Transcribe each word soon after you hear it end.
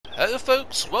Hello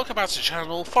folks, welcome back to the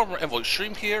channel, Farmer Envoy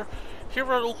Stream here. Here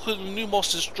are all the new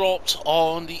monsters dropped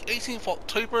on the 18th of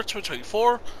October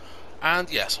 2024.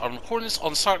 And yes, I'm recording this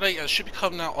on Saturday and it should be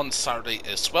coming out on Saturday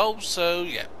as well. So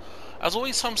yeah, as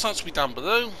always, timestamps will be down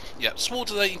below. Yeah, small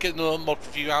delay in getting the mod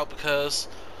review out because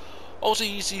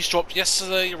obviously these dropped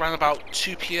yesterday around about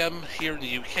 2 PM here in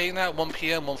the UK now, 1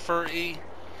 PM, 1:30.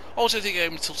 Obviously I didn't get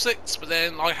them until 6, but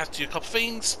then I had to do a couple of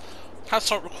things. Had to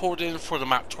start recording for the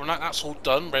map tour, and that's all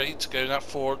done, ready to go now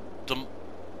for the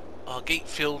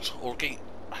Gatefield or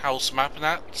Gatehouse map and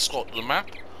that, Scotland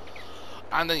map.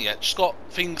 And then yeah, just got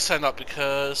things set up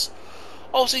because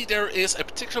obviously there is a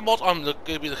particular mod I'm going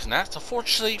to be looking at.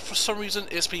 Unfortunately, for some reason,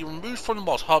 it's been removed from the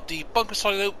mod hub, the Bunker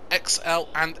Silo XL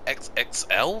and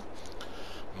XXL.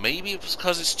 Maybe it's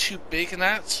because it's too big and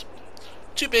that.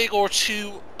 Too big or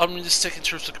too unrealistic in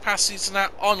terms of capacities and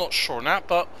that, I'm not sure on that,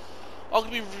 but I'm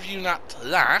going to be reviewing that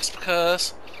last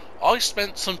because I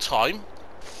spent some time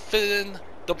filling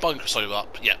the bunker silo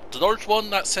up. Yeah, the large one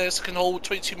that says it can hold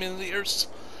 22 milliliters.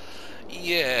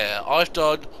 Yeah, I've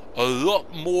done a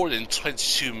lot more than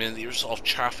 22 milliliters of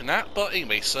chaff in that, but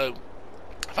anyway, so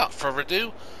without further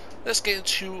ado, let's get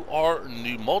into our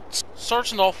new mods.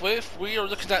 Starting off with, we are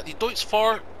looking at the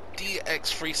Deutz-Fahr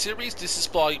DX3 series. This is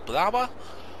by Blauer.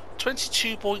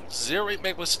 22.08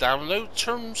 megabytes download.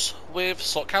 Terms with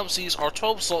slot counts, these are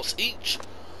 12 slots each.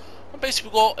 And basically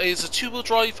what we got is a 2-wheel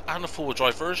drive and a 4-wheel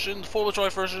drive version. The 4-wheel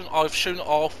drive version I've shown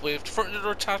off with the front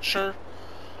loader attacher.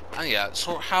 And yeah,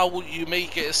 so how you may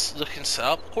get this looking set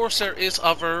up. Of course there is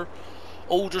other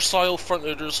older style front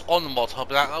loaders on the mod hub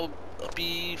that will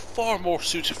be far more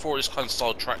suited for this kind of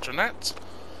style tractor than that.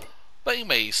 But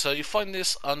anyway, so you find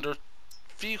this under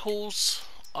vehicles,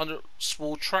 under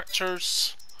small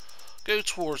tractors. Go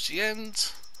towards the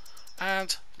end,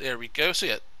 and there we go. So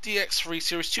yeah, DX3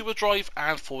 series 2-wheel drive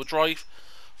and 4-wheel drive,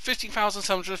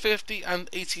 15,750 and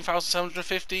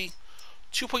 18,750,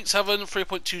 2.7,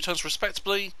 3.2 tons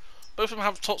respectively. Both of them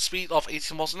have a top speed of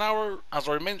 18 miles an hour. As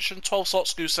I mentioned, 12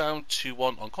 slots goes down to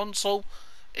 1 on console,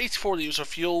 84 litres of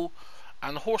fuel,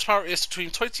 and the horsepower is between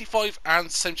 25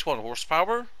 and 71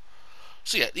 horsepower.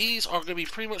 So yeah, these are going to be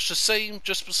pretty much the same,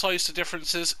 just besides the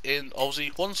differences in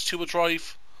obviously one's 2-wheel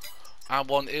drive and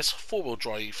one is 4-wheel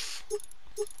drive.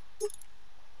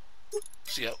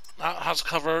 So yeah, that has a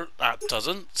cover, that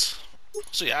doesn't.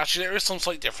 So yeah, actually there is some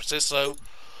slight differences. So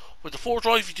with the 4-wheel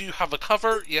drive you do have a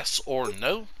cover, yes or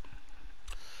no.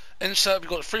 Instead we've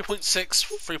got 3.6,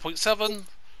 3.7,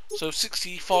 so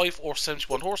 65 or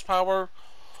 71 horsepower.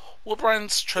 Wood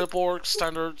brands, treadboard,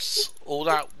 standards, all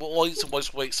that, wides and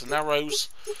wide weights and narrows.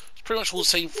 It's pretty much all the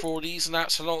same for these and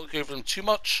that, so I'm not going to go over them too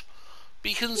much.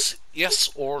 Beacons, yes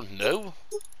or no.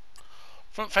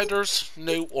 Front fenders,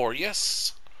 no or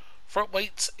yes. Front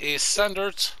weight is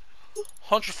standard,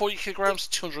 140 kilograms,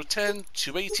 210,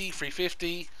 280,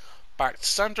 350. Back to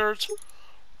standard.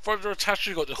 Further attached,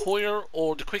 you got the Hoyer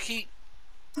or the Quickie.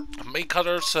 Main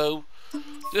color, so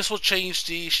this will change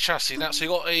the chassis. Now, so you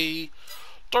got a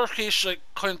darkish, like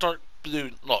kind of dark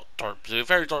blue, not dark blue,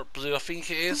 very dark blue, I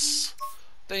think it is.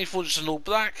 Then you fold just an all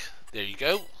black. There you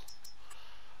go.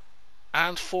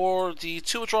 And for the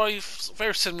 2-wheel drive,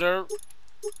 very similar.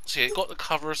 So yeah, you got the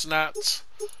covers and that.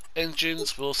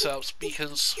 Engines, wheel setups,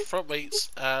 beacons, front weights,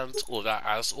 and all that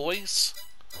as always.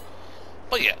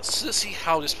 But yeah, so let's see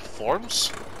how this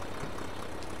performs.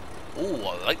 Oh,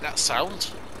 I like that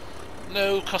sound.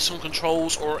 No custom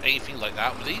controls or anything like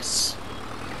that with these.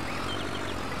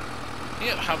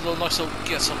 Yep, have a little nice little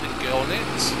get something go on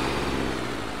it.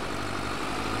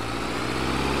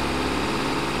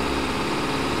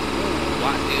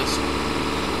 That is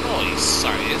nice,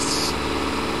 that is.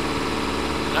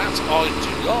 That I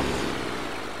do love.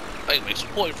 Anyway, so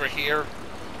point over here.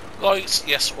 Lights,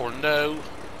 yes or no.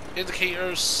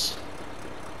 Indicators,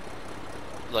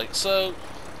 like so.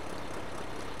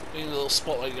 Maybe a little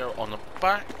spotlight there on the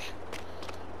back.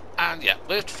 And yeah,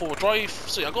 with 4-wheel drive.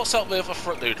 So yeah, I got set up with a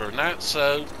front loader in that,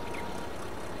 so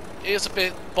it is a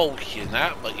bit bulky in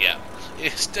that, but yeah,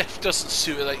 it definitely doesn't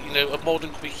suit it, like, you know, a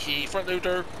modern quickie front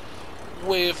loader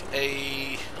with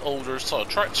a older style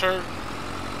tractor.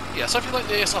 Yeah, something like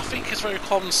this I think is very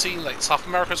common seen, like South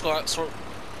America's got that sort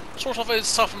of a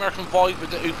South American vibe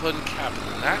with the open cabin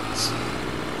and that.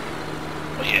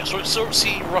 But yeah, so it's sort of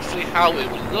see roughly how it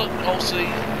would look. Obviously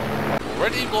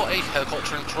already got a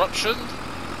helicopter interruption.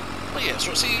 But yeah,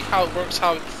 so see how it works,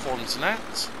 how it performs and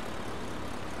that.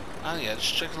 And yeah,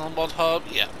 just checking on mod hub,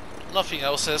 yeah, nothing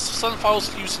else says. The Sun files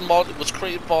used in mod, it was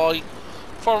created by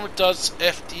Farmer Duds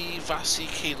FD Vasi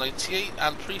K98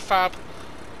 and prefab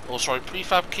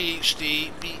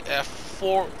KHD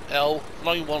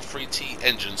BF4L913T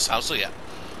engine sound. So yeah,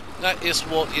 That is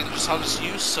what the engine sound is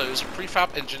used, so it's a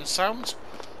prefab engine sound.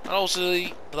 And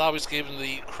obviously, Blaui is given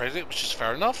the credit, which is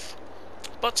fair enough.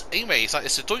 But anyways, that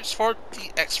is the Deutsch for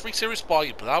the X3 series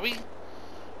by Blaui.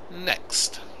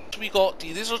 Next, we got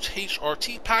the Lizard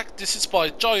HRT pack. This is by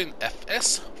Giant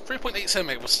FS, 3.87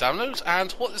 megawatts download.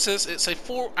 And what this is, it's a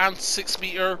 4 and 6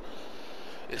 meter.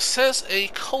 It says a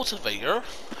cultivator.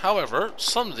 However,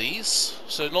 some of these,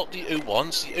 so not the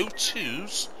O1s, the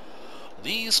O2s,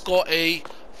 these got a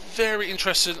very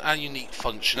interesting and unique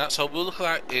function. That's what we'll look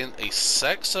at in a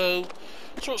sec. So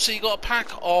you got a pack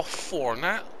of 4 in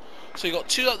that. So you got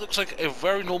 2 that looks like a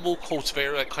very normal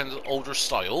cultivator, like kind of older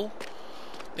style.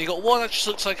 Then you got 1 that just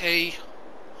looks like a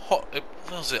what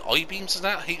was it, I-beams in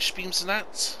that, H-beams in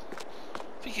that.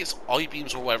 I think it's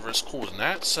I-beams or whatever it's called in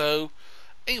that. So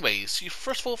anyways, you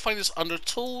first of all find this under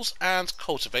tools and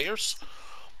cultivators.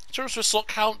 In terms of slot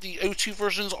count, the O2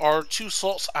 versions are 2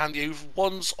 slots and the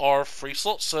O1s are 3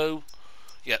 slots. So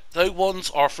yeah, the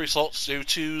O1s are 3 slots, the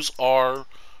O2s are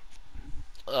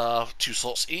 2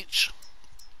 slots each.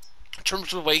 In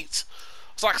terms of weight,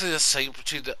 it's actually the same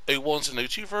between the O1s and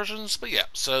O2 versions, but yeah,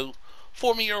 so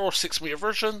 4 meter or 6 meter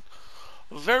version.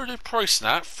 Very good price in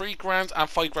that, 3 grand and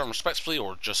 5 grand respectively,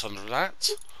 or just under that.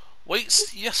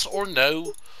 Weights, yes or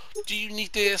no? Do you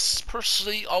need this?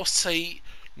 Personally, I'll say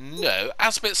no.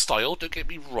 As a bit of style, don't get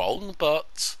me wrong,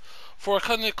 but for a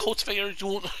kind of cultivator, you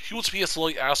want to be as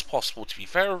light as possible, to be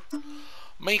fair.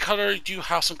 Main colour, you do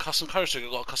have some custom colours, so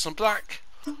you've got custom black,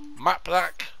 matte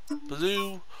black,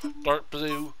 blue, dark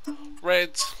blue,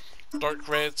 red, dark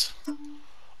red,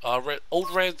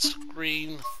 old red,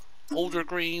 green, older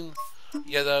green,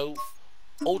 yellow,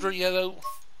 older yellow,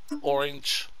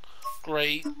 orange,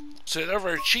 grey. So they're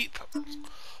very cheap.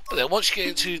 But then once you get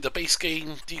into the base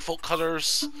game default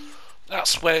colours,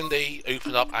 that's when they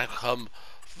open up and become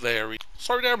very...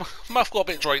 Sorry there, my mouth got a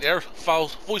bit dry there.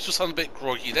 Voice was sounding a bit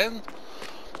groggy then.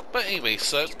 But anyway,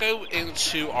 so let's go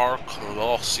into our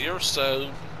class here.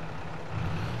 So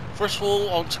first of all,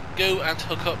 I want to go and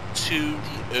hook up to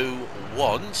the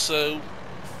O1. So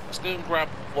let's go and grab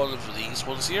one of these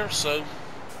ones here. So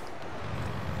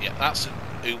yeah, that's an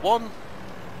O1.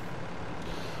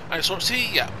 And sort of see,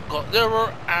 yeah, got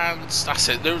lower, and that's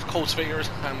it. There's cultivators,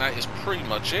 and that is pretty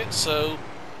much it. So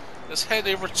let's head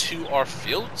over to our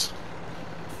field.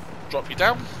 Drop you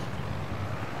down,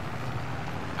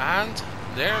 and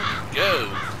there we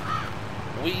go.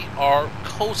 We are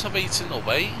cultivating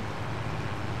away.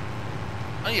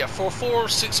 And yeah, for 4 or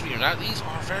 6 meter now, these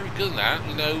are very good in that.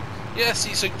 You know, yes,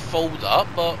 these can fold up,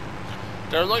 but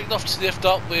they're light enough to lift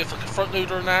up with like a front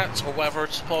loader and that, or whether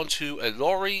to put onto a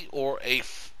lorry or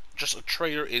just a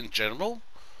trailer in general.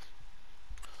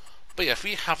 But yeah, if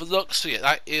we have a look, so yeah,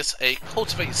 that is a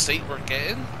cultivated state we're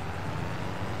getting.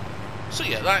 So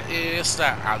yeah, that is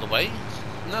that out of the way.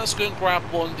 Now let's go and grab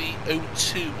one of the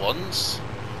O2 ones.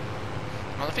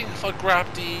 And I think if I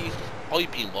grab the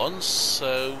I-beam ones,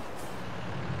 so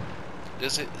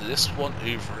is it this one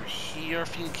over here? I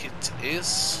think it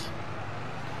is.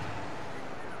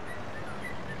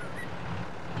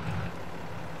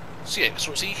 So yeah,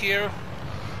 so see here,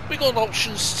 we got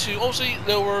options to obviously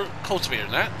lower cultivator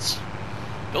nets,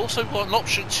 but also got an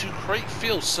option to create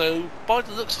fields. So by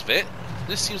the looks of it,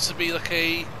 this seems to be like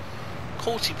a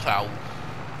culti plow.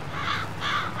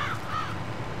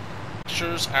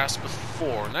 Pictures as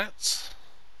before, net.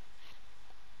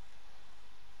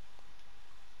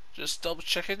 Just double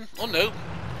checking. Oh no,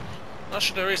 not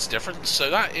sure there is a difference. So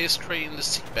that is creating the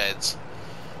seed beds.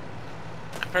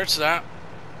 Compared to that,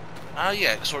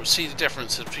 yeah, sort of see the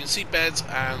difference between seed beds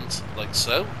and like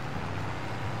so.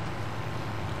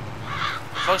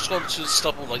 If I just go to the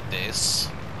stubble like this,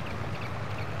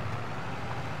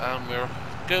 and we're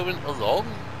going along,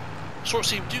 sort of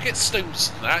see we do get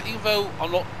stones in that, even though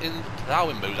I'm not in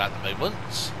ploughing mode at the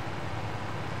moment.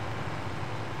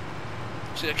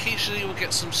 So occasionally we'll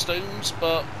get some stones,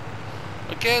 but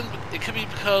again, it could be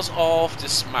because of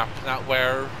this map now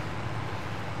where,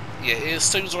 yeah,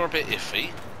 stones are a bit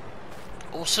iffy.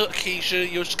 Also, occasionally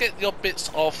you'll just get the odd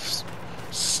bits of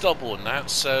stubble and that.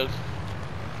 So,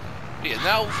 yeah,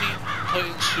 now we put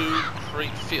into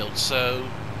create field. So,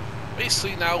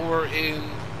 basically now we're in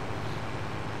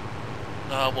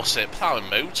ploughing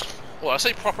mode. Well, I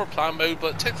say proper ploughing mode,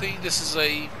 but technically this is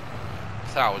a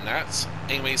ploughing that.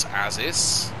 Anyways, as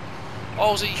is.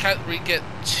 Also, you can't really get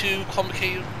too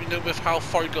complicated, you know, with how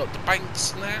far you got up the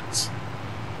banks and that.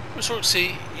 We sort of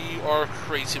see you are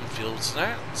creating fields and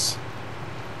that.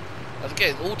 And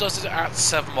again, all does it at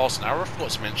 7 miles an hour, I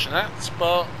forgot to mention that,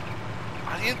 but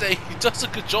at the end of the day, he does a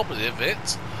good job with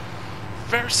it.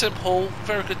 Very simple,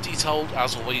 very good detailed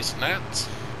as always in that.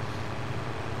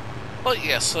 But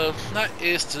yeah, so that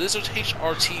is the Lizard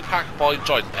HRT pack by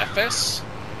Giant FS.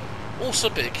 Also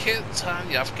a bit of kit,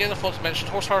 and yeah, again I forgot to mention,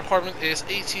 horsepower requirement is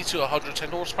 80 to 110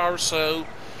 horsepower, so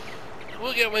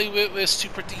we'll get away with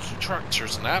super deaky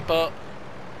tractors and that, but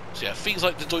so yeah, things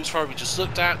like the Deutz-Fahrer we just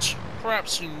looked at,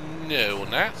 perhaps no on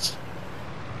that.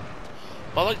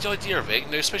 But I like the idea of it,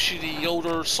 you know, especially the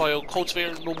older style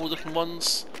cultivator, normal looking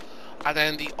ones, and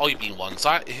then the I-beam ones,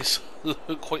 that is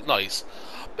quite nice.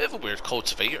 Bit of a weird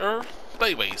cultivator, but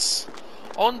anyways,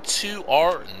 on to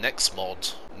our next mod.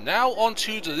 Now on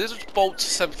to the Lizard Bolt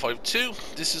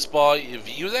 752, this is by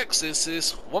Vulex, this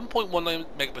is 1.19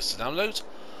 megabytes to download,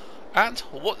 and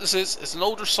what this is an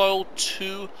older style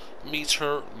 2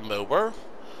 meter mower.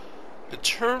 In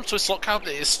terms of its slot count,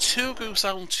 it is 2 goes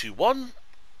down to 1,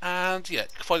 and yeah, you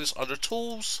can find this under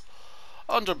tools,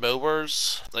 under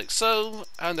mowers, like so,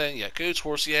 and then yeah, go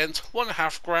towards the end,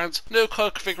 1.5 grand, no color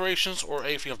configurations or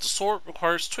anything of the sort,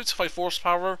 requires 25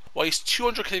 horsepower, weighs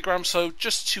 200 kilograms, so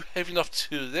just too heavy enough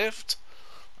to lift,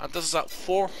 and does at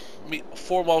 4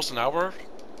 miles an hour,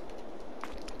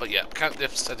 but yeah, can't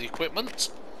lift steady equipment.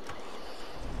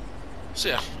 So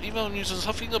yeah, even though I'm using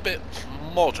something a bit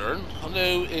modern, I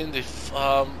know in the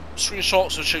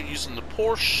screenshots I'll show you using the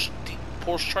Porsche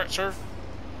tractor.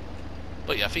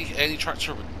 But yeah, I think any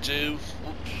tractor would do.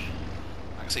 Oops,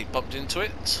 I actually bumped into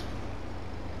it.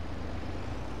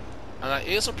 And that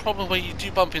is a problem when you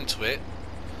do bump into it.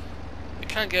 It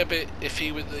can get a bit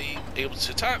iffy with the able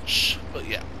to attach, but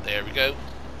yeah, there we go.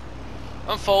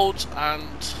 Unfold,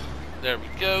 and there we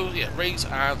go. Yeah, raise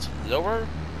and lower.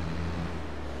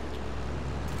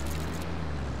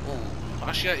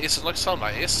 Actually, yeah, it's a nice sound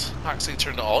like this. I actually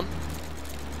turned it on.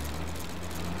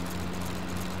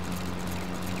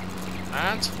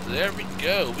 And there we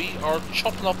go. We are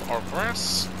chopping up our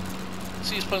grass.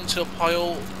 See, it's put into a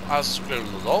pile as we're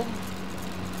going along.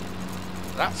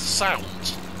 That sound.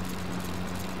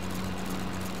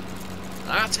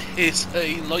 That is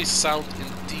a nice sound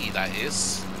indeed, that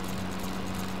is.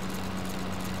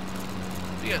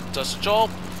 But yeah, it does the job.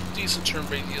 Decent turn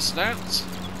radius and that.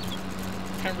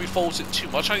 Can't really fault it too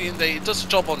much. I mean, it does the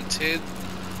job on tin.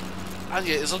 And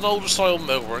yeah, it's an older style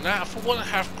mower. And that for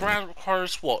 1.5 grand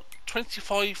requires what?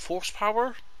 25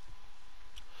 horsepower?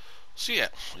 So yeah,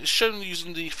 it's shown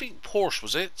using the, I think Porsche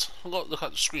was it? I've got to look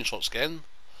at the screenshots again.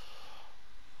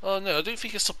 No, I don't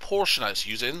think it's the Porsche that it's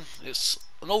using. It's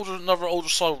another older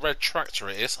style red tractor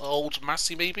it is. An old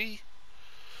Massey maybe?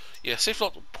 Yeah, safe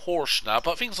not the Porsche now,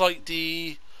 but things like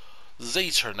the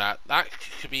Zator that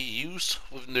could be used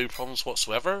with no problems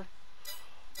whatsoever.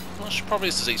 Well, probably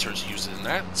is the Zator is using in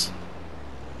that.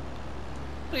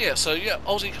 But yeah, so yeah,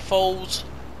 obviously you can fold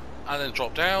and then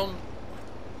drop down.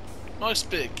 Nice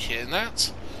bit of kit in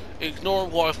that. Ignore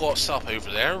what I've got set up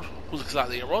over there. We'll look at that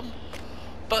later on.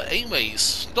 But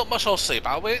anyways, not much else to say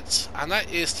about it, and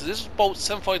that is the Lizard Bolt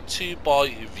 752 by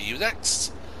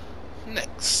Vulex.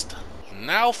 Next.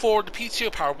 Now for the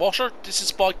PTO power washer. This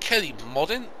is by Kelly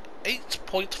Modding.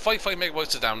 8.55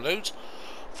 megabytes to download,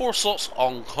 4 slots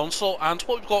on console, and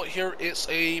what we've got here is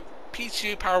a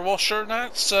PTO power washer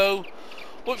now. So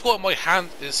what we've got in my hand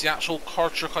is the actual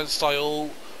Karcher kind of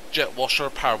style jet washer,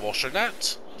 power washer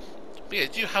net. But yeah, you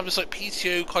do have this like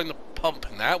PTO kind of pump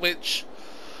now, which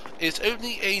is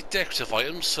only a decorative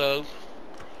item, so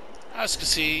as you can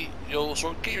see, you'll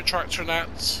sort of get your tractor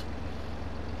net,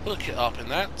 hook it up in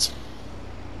that.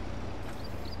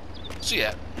 So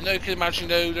yeah, you can imagine,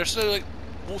 there's no like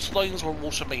water lines or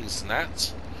water mains in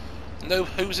that. No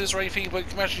hoses or anything, but you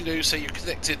can imagine, say you're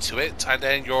connected to it and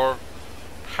then you're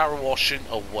power washing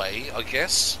away, I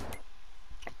guess.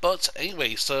 But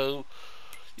anyway, so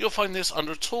you'll find this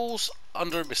under tools,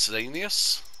 under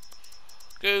miscellaneous.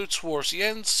 Go towards the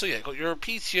end, so yeah, got your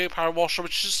PTO power washer,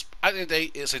 which is, at the end of the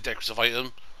day, is a decorative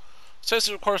item. Says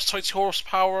it requires 20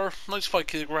 horsepower, 95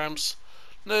 kilograms.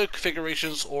 No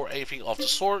configurations or anything of the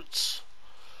sort.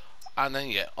 And then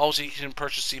yeah, obviously you can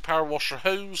purchase the power washer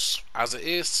hose as it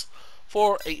is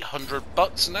for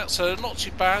 $800 and that, so not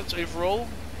too bad overall.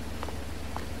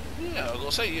 Yeah, I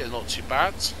gotta say, yeah, not too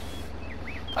bad.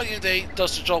 At the end of the day, it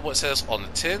does the job what it says on the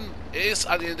tin. It is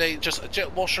at the end of the day just a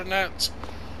jet washer net.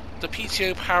 The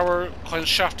PTO power kind of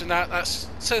shaft in that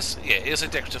says yeah, it is a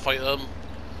decorative item.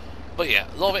 But yeah,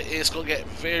 a lot of it is going to get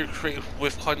very creative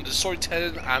with kind of the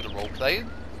storytelling and the role playing.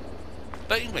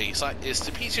 But anyways, that is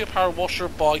the PTO Power Washer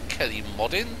by Kelly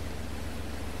Modding.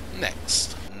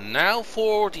 Next. Now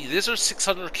for the Lizard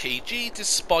 600 kg,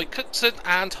 this is by Cookson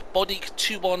and Bodic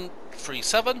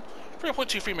 2137,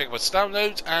 3.23 megabytes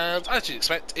download, and as you'd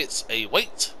expect, it's a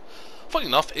weight. Funny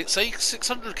enough, it's a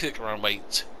 600 kilogram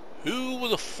weight. Who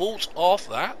would have thought of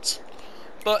that?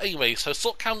 But anyway, so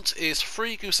slot count is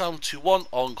 3, goes down to 1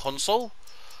 on console.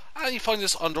 And you find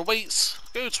this under weights,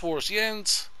 go towards the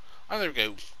end, and there we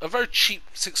go. A very cheap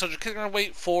 600 kilogram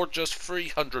weight for just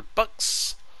 300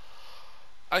 bucks.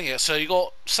 And yeah, so you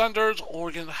got standard, or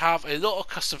you can have a lot of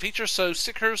custom features, so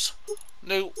stickers,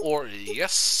 no or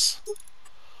yes.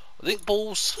 Link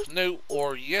balls, no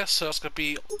or yes, so that's going to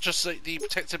be just like the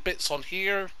protected bits on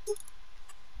here.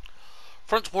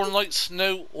 Front warning lights,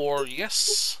 no or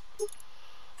yes.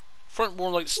 Front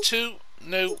warning lights 2,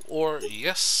 no or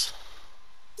yes.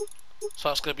 So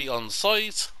that's going to be on the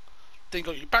side. Then you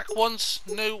got your back ones,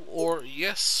 no or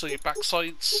yes, so your back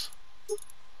sides.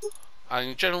 And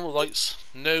your general lights,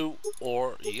 no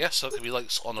or yes, so it could be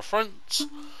lights on the front.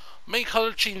 Main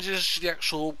colour changes to the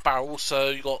actual barrel, so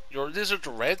you got your lizard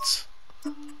red,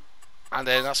 and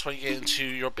then that's where you get into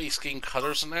your base game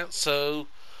colours and that, so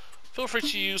feel free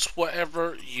to use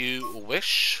whatever you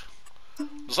wish.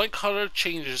 Design colour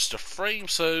changes to frame,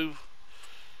 so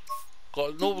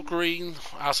got a normal green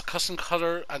as a custom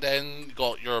colour, and then you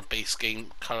got your base game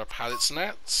colour palettes and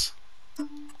that.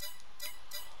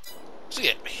 So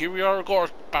yeah, here we are, got our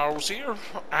barrels here,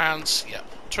 and yeah,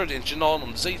 turn the engine on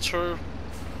the Zator,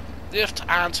 lift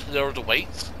and lower the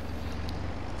weight,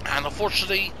 and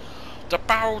unfortunately the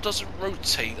barrel doesn't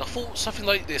rotate. I thought something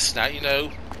like this now, you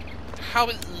know, how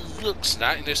it looks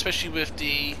now, you know, especially with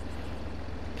the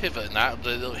pivot and that,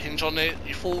 the little hinge on it,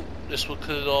 you thought this would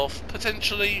could have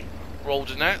potentially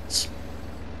rolled in that,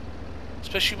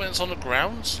 especially when it's on the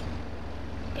ground.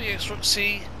 But yeah, so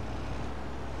see,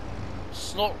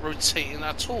 it's not rotating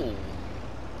at all.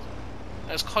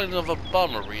 That's kind of a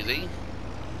bummer, really.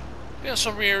 Getting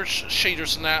some rear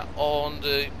shaders and that on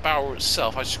the barrel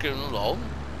itself as you're going along.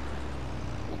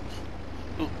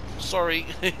 Ooh, sorry,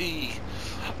 I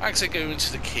actually go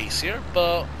into the case here,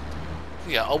 but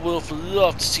yeah, I would have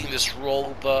loved to see this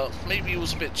roll, but maybe it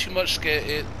was a bit too much to get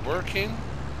it working.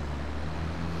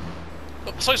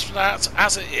 But besides from that,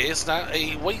 as it is, that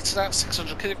a weight of that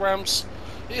 600 kilograms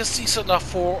is decent enough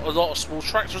for a lot of small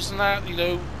tractors and that, you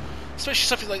know, especially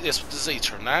something like this with the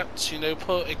Zator and that, you know,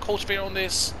 put a cultivator on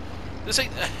this. This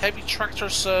ain't a heavy tractor,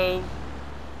 so,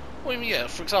 well, I mean, yeah,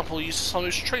 for example, use some of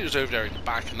those trailers over there in the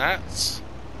back and that.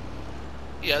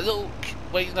 Yeah, a little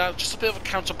weight in that, just a bit of a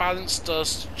counterbalance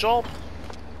does the job.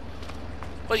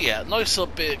 But yeah, nice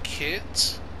little bit of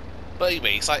kit. But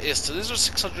anyways, that is the Lizard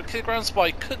 600 kilograms by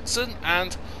Cookson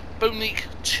and Bonique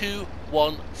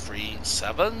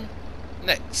 2137.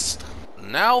 Next.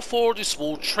 Now for the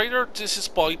small trailer, this is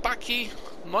by Baki,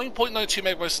 9.92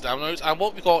 megabytes of download, and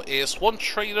what we got is one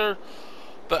trailer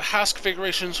but has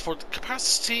configurations for the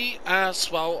capacity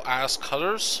as well as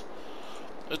colours.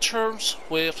 In terms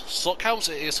with slot counts,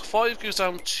 it is 5 goes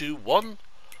down to 1,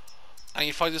 and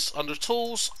you find this under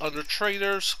tools, under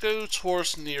trailers, go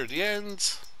towards near the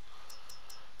end,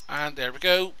 and there we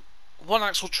go, one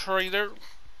axle trailer.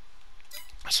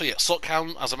 So yeah, slot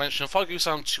count, as I mentioned, 5 goes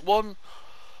down to 1.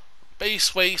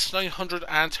 Base weight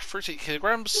 938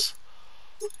 kilograms,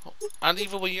 and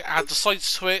even when you add the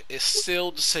sides to it, it's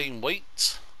still the same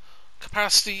weight.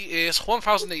 Capacity is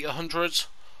 1,800,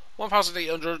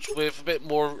 1,800 with a bit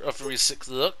more of a realistic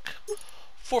look.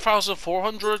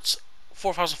 4,400,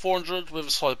 4,400 with a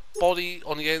solid body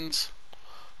on the end,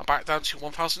 and back down to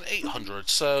 1,800.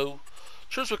 So,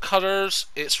 in terms of colours,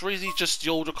 it's really just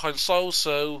the older kind of style.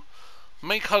 So,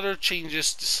 main colour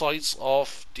changes the sides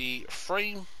of the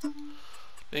frame.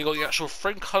 Then you got the actual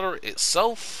frame colour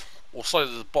itself, or side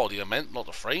of the body I meant, not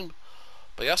the frame.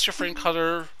 But that's your frame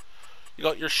colour. You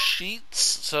got your sheets,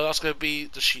 so that's going to be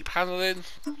the sheet paneling.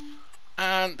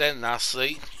 And then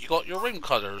lastly, you got your rim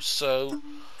colours. So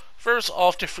various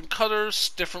of different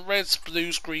colours, different reds,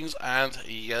 blues, greens and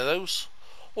yellows.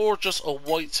 Or just a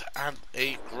white and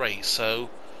a grey. So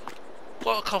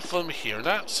got a couple of them here and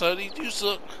that, so they do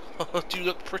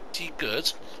look pretty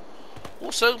good.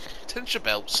 Also, tension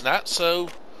belts and that, so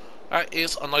that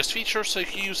is a nice feature. So you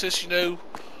can use this, you know,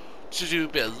 to do a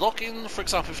bit of locking. For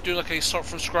example, if you're doing like a start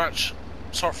from scratch,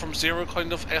 start from zero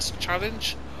kind of esque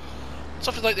challenge,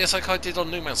 something like this, like I did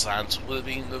on No Man's Land, would have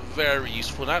been very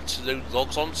useful that to load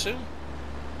logs onto.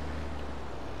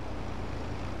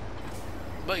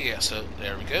 But yeah, so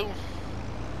there we go.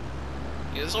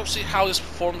 Yeah, this is obviously how this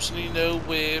performs, and you know,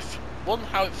 with one,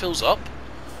 how it fills up,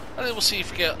 and then we'll see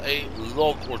if we get a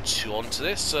log or two onto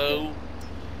this. So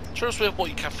in terms with what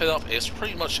you can fill up, is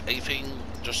pretty much anything,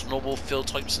 just normal fill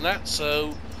types and that.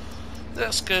 So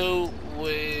let's go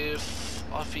with,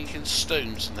 I think, in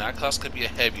stones and that, because that's going to be a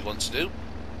heavy one to do.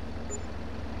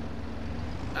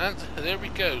 And there we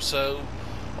go. So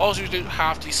obviously we don't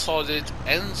have the solid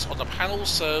ends on the panel,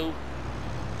 so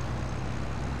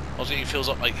Obviously it fills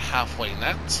up like halfway in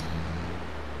that.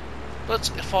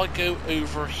 But if I go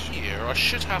over here, I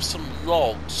should have some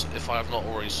logs if I have not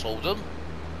already sold them.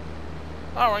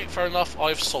 Alright, fair enough,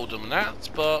 I've sold them that,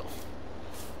 but...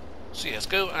 So yeah, let's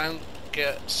go and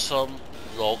get some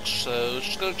logs, so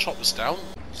just go chop this down.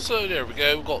 So there we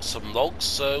go, we've got some logs,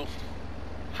 so...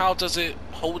 How does it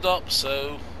hold up?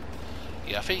 So...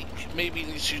 Yeah, I think maybe you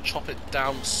need to chop it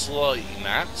down slightly in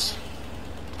that.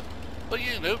 But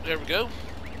you know, there we go.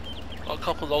 Got a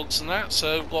couple of logs in that,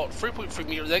 so we've got 3.3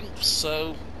 meter length,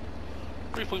 so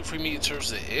 3.3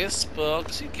 meters it is, but I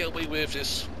guess you get away with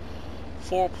this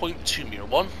 4.2 meter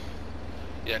one.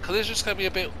 Yeah, collision's going to be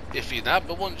a bit iffy in that,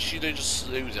 but once you do just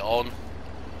load it on,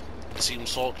 it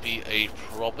seems not to be a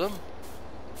problem.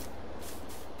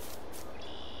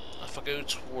 If I go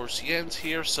towards the end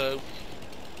here, so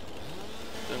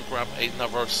then grab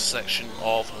another section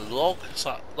of log. Is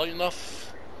that light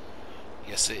enough?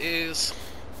 Yes, it is.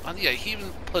 And yeah, he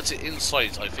even put it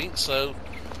inside, I think, so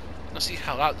let's see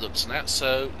how that looks in that.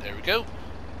 So there we go.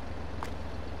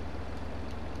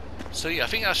 So yeah, I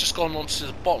think that's just gone onto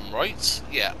the bottom right.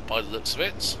 Yeah, by the looks of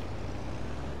it.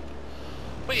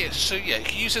 But yeah, so yeah, you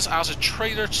can use this as a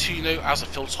trailer to, you know, as a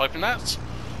fill type in that,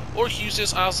 or you can use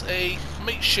this as a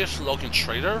makeshift logging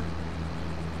trailer.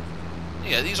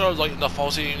 Yeah, these are light enough,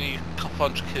 obviously only a couple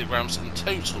hundred kilograms in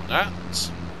total in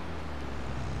that.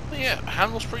 But yeah,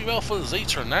 handles pretty well for the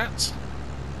later in that.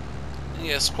 And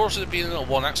yes, of course, it being a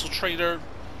one axle trailer,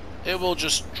 it will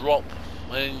just drop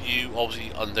when you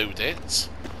obviously unload it.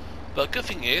 But the good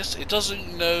thing is, it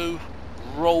doesn't, you know,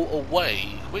 roll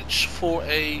away, which for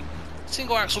a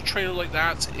single axle trailer like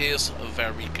that is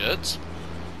very good.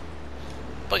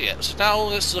 But yeah, so now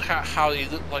let's look at how they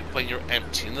look like when you're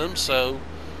emptying them. So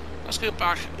let's go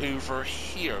back over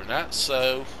here now.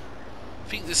 So I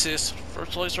think this is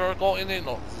fertilizer I got in it,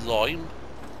 not lime.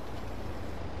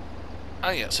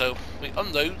 And yeah, so we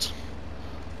unload.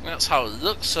 That's how it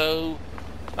looks. So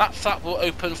that flap will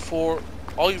open for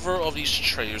either of these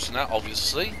trailers and that,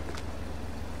 obviously.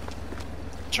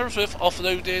 In terms of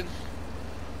offloading,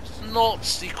 it's not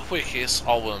the quickest,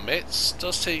 I will admit. It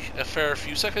does take a fair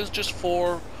few seconds just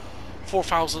for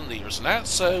 4,000 litres and that.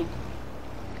 So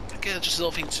again, just a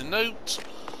little thing to note.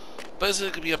 But is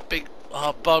it going to be a big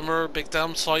bummer, big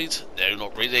downside? No,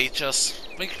 not really. Just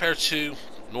when compared to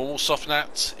normal stuff and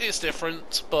that, it's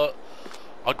different. But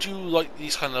I do like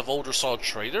these kind of older style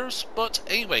trailers. But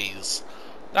anyways,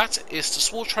 that is the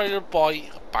small trailer by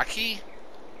Baki.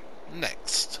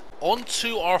 Next, on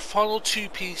to our final two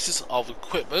pieces of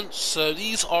equipment. So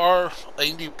these are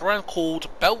a new brand called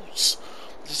belts.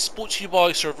 This is brought to you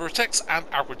by Sir Vertex and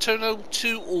Agritono,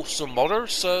 two awesome modders.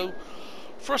 So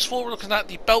first of all, we're looking at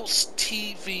the belts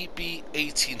TVB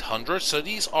 1800. So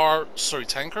these are slurry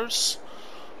tankers,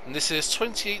 and this is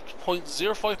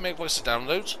 28.05 megabytes to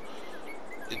download.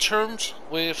 In terms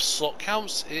with slot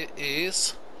counts, it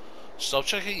is, stop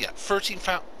checking, yeah, 13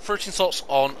 slots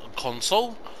on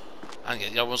console, and yeah,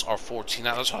 the other ones are 14.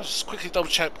 Now, I'll just quickly double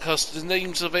check because the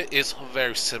names of it is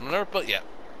very similar, but yeah.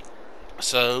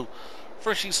 So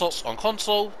 13 slots on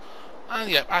console, and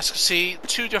yeah, as you can see,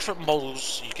 two different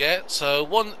models you get. So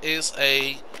one is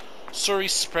a slurry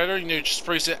spreader, you know, just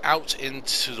sprays it out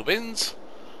into the wind,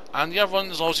 and the other one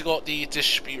has also got the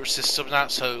distributor system and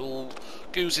that, so it all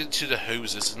goes into the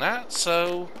hoses and that.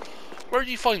 So where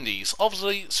do you find these?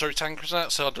 Obviously slurry tankers and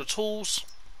that, so under tools,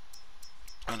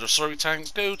 under slurry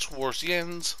tanks, go towards the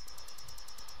end.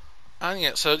 And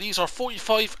yeah, so these are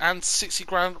 45 and 60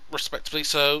 grand respectively.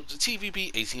 So the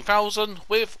TVB 18,000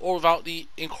 with or without the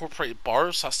incorporated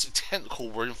bars, that's the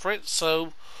technical wording for it.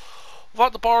 So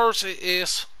without the bars, it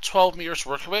is 12 meters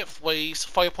working width, weighs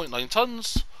 5.9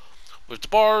 tons. With the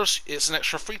bars, it's an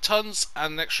extra 3 tons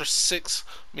and an extra 6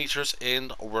 meters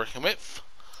in working width.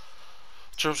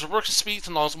 In terms of working speed,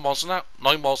 9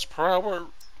 miles per hour.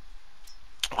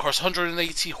 Of course,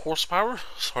 180 horsepower.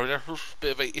 Sorry, there's a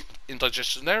bit of a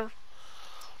indigestion there.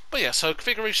 But yeah, so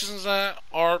configurations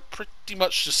are pretty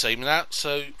much the same in that.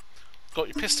 So you've got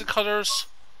your piston colours,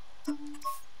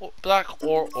 black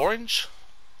or orange.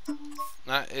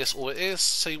 That is all it is.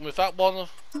 Same with that one.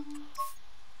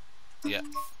 Yeah,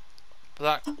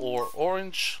 black or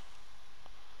orange.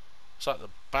 Is that the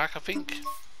back, I think?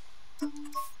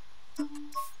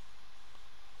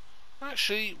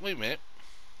 Actually, wait a minute.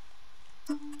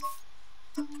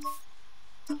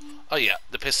 Oh yeah,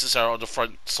 the pistons are on the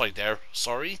front side there,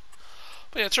 sorry.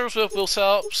 But yeah, in terms of wheel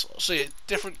setups, so yeah,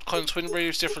 different kind of twin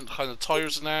radius, different kind of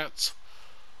tyres and that.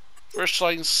 First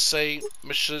lines, same,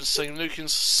 Michelin, same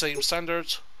Lucans, same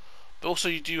standard. But also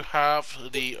you do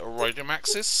have the Rider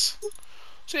Maxis.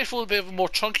 So if you want a bit of a more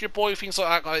chunkier boy, things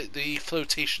like that, like the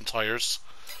flotation tyres.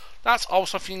 That's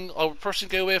also something I would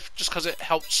personally go with, just because it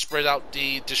helps spread out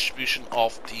the distribution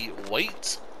of the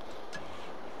weight.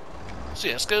 So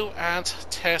yeah, let's go and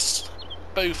test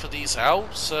both of these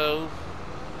out. So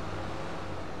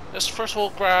let's first of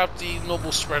all grab the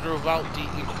normal spreader without the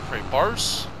incorporated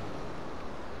bars.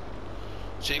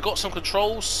 So you've got some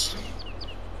controls.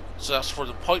 So that's for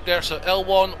the pipe there. So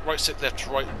L1, right stick, left to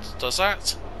right does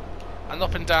that. And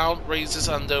up and down raises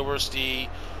and lowers the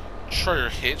trailer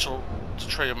hitch or the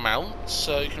trailer mount.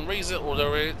 So you can raise it or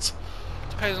lower it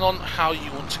depending on how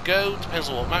you want to go. Depends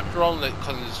on what map you're on, like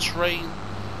kind of the terrain.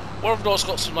 Whether or not it's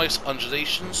got some nice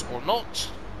undulations or not.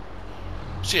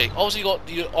 So yeah, obviously you got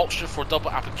the option for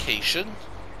double application.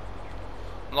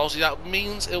 And obviously that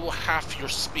means it will halve your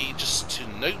speed, just to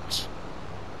note.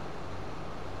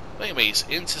 Anyways,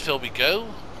 into the field we go.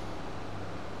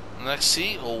 And let's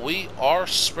see, we are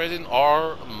spreading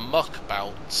our muck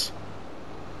about.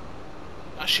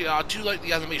 Actually, I do like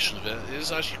the animation of it. It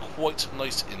is actually quite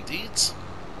nice indeed.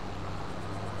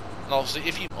 And obviously,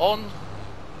 if you on,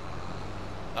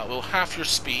 that will halve your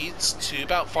speeds to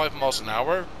about 5 miles an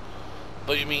hour.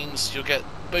 But it means you'll get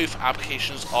both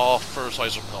applications of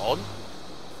fertilizer put on.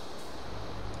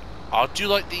 I do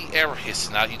like the air hiss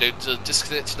in that, you know, the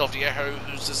disconnecting of the air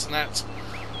hoses and that.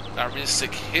 That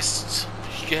realistic hiss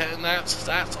you get in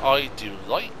that I do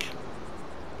like.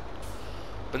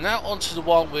 But now onto the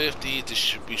one with the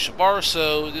distribution bar,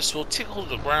 so this will tickle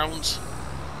the ground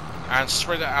and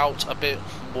spread it out a bit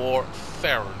more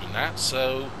fairer than that.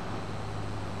 So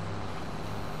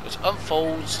it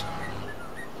unfolds.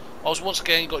 Also, once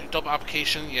again, you got your double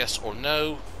application, yes or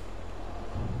no.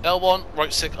 L1,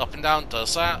 right stick up and down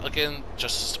does that, again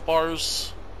just as the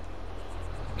bars.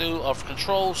 No other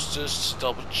controls, just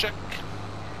double check.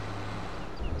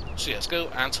 So yeah, let's go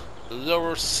and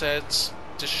lower said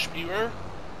distributor.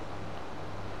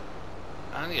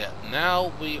 And yeah,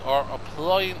 now we are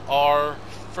applying our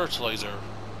fertilizer.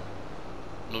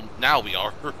 No, now we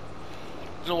are. I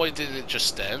don't know why I did it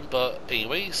just then, but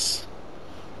anyways.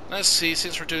 Let's see,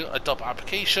 since we're doing a double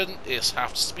application, it's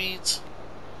half the speed.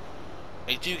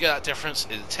 You do get that difference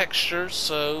in the texture,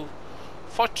 so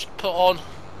if I put on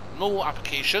normal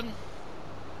application,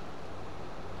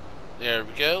 there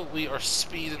we go, we are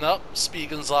speeding up, Speed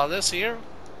Gonzalez here.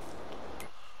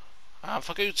 And if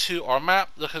I go to our map,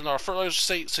 look at our fertilizer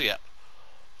state, so yeah,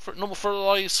 for normal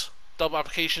fertilize, double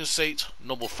application state,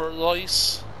 normal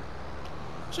fertilize.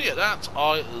 So yeah, that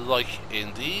I like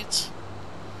indeed.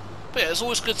 But yeah, it's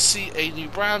always good to see a new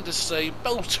brand. This is a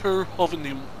belter of a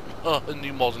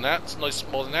new modernette, nice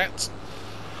modernette.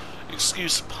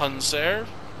 Excuse the puns there.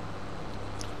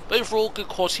 But overall, good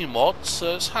quality mod.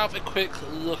 So let's have a quick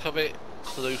look of it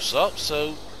close up.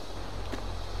 So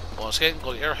once again,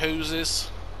 got the air hoses.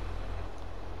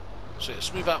 So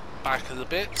let's move that back a little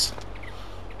bit.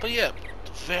 But yeah,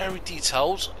 very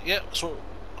detailed. Yeah, so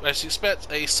as you expect,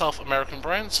 a South American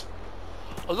brand.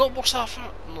 A lot more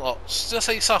just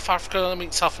say South Africa, I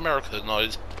mean South America, no.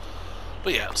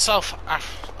 But yeah, South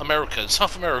American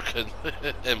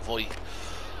envoy.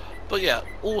 But yeah,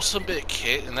 awesome bit of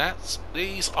kit in that.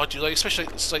 These I do like, especially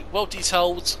it's like well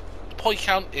detailed. The point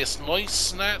count is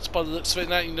nice in that, by the looks of it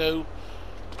now, you know.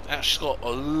 Actually got a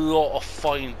lot of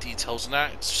fine details in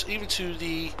that. It's even to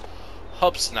the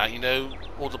hubs in that, you know,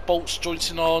 all the bolts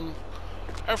jointing on.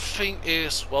 Everything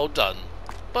is well done.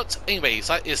 But anyways,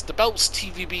 that is the Belts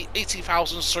TVB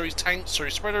 80,000 series tank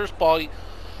series spreaders by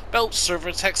Belts,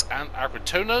 Servotex and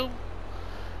Agritono.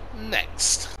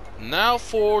 Next. Now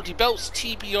for the Belts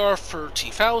TBR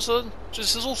 30,000.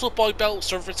 This is also by Belts,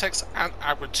 Servotex and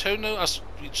Agritono, as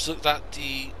we just looked at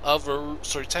the other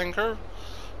tanker.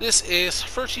 This is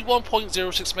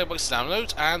 31.06 megabytes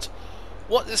download, and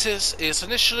what this is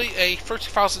initially a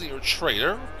 30,000 litre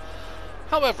trailer.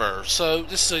 However, so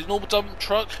this is a normal dump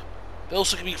truck. It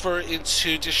also can be converted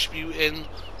into distributing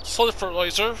solid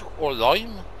fertilizer or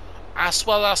lime, as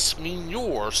well as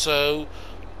manure. So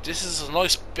this is a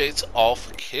nice bit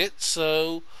of kit.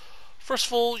 So first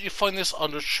of all, you find this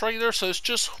under trailer, so it's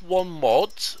just one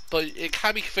mod, but it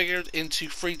can be configured into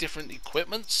 3 different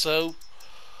equipment. So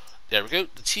there we go,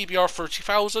 the TBR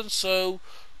 30,000. So in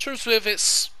terms with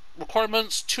its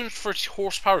requirements, 230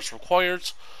 horsepower is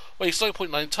required, weighs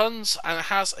 9.9 tons, and it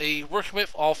has a working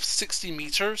width of 60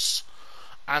 meters.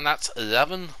 And that's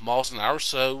 11 miles an hour.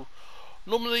 So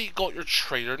normally you got your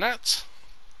trailer net.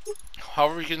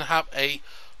 However, you can have a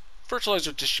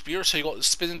fertilizer distributor, so you got the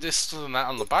spinning discs and that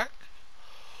on the back.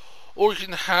 Or you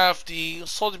can have the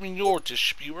solid manure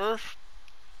distributor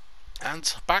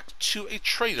and back to a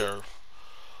trailer.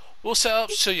 We'll set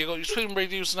up so you got your twin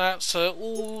radios and that. So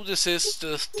all this is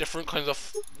the different kind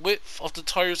of width of the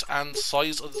tires and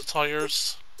size of the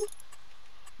tires.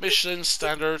 Michelin,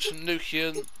 Standard,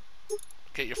 Nokian,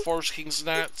 get your Forest Kings and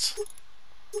that.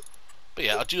 But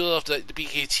yeah, I do love the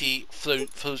BKT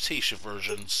flotation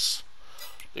versions.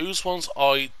 Those ones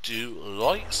I do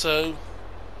like. So,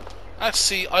 as you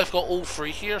see, I've got all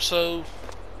three here. So,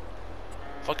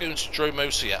 if I go into drone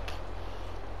mode, so yep,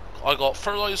 I got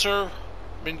fertilizer,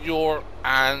 manure,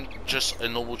 and just a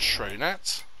normal tray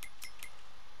net.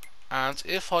 And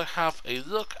if I have a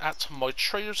look at my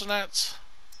trailers and that,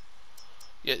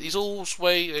 yeah, these all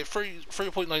weigh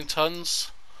 30.9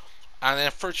 tons, and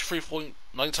then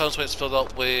 33.9 tons when it's filled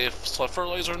up with solid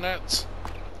fertilizer and that.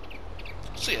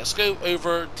 So yeah, let's go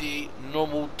over the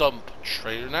normal dump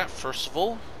trailer net first of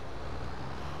all.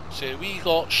 So we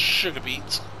got sugar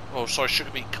beet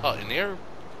cut in here.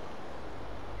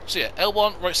 So yeah,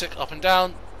 L1 right stick up and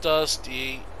down does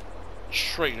the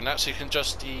trailer net, so you can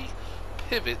adjust the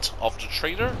pivot of the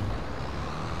trailer.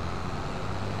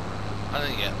 And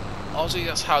then yeah, obviously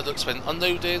that's how it looks when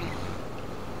unloading.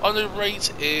 Unload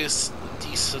rate is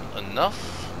decent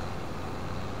enough.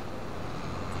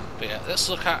 But yeah, let's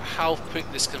look at how quick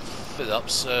this can fill up.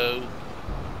 So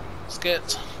let's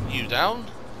get you down.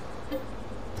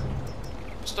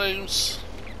 Stones.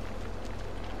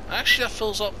 Actually, that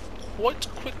fills up quite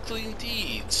quickly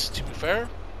indeed, to be fair.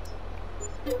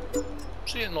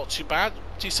 So yeah, not too bad.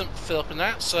 Decent fill up in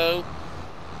that. So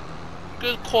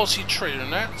good quality trailer in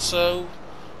that. So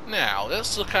now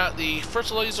let's look at the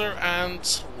fertilizer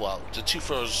and, well, the two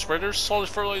fertilizer spreaders, solid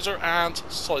fertilizer and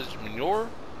solid manure.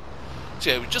 So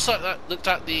yeah, we just looked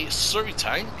at the slurry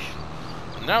tank,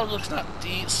 and now we're looking at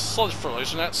the solid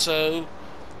fertilizer net. So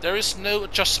there is no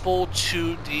adjustable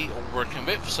to the working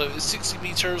width, so it's 60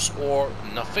 meters or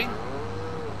nothing.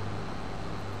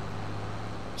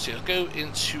 So let's go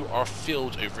into our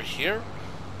field over here.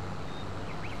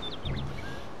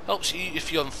 Helps you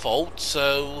if you unfold,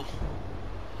 so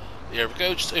there we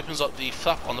go, just opens up the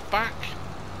flap on the back.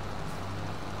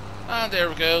 And there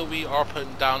we go, we are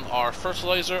putting down our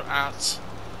fertilizer at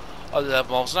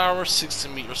 11 miles an hour, 60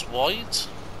 meters wide.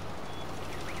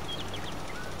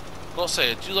 Gotta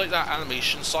say, I do like that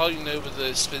animation style, you know, with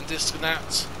the spin disc and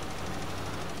that.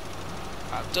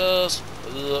 That does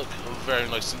look very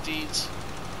nice indeed.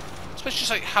 Especially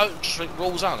just like how it just like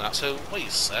rolls out and that, so wait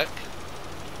a sec.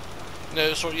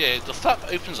 No, sorry, yeah, the flap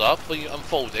opens up when you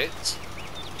unfold it.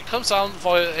 It comes down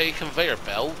via a conveyor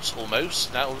belt,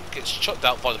 almost. Now it gets chucked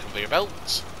out by the conveyor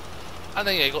belt. And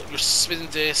then yeah, you got your spinning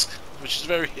disc, which is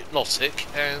very hypnotic,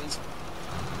 and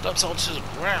dumps it onto the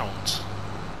ground.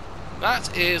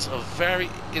 That is a very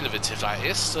innovative, that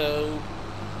is, so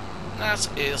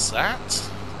that is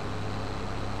that.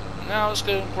 Now let's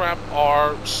go and grab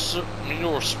our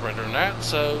manure spreader now.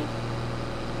 So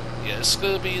yeah, it's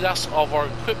going to be that's of our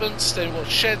equipment. Then we've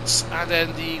got sheds and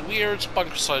then the weird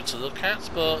bunker side to look at,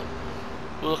 but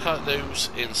we'll look at those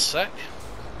in a sec.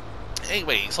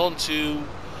 Anyways, on to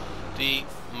the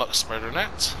muck spreader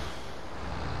net.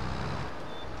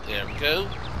 There we go.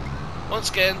 Once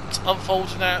again,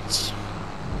 unfolding that.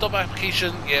 Double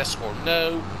application, yes or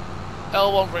no.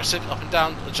 L1 right stick up and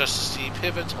down adjusts the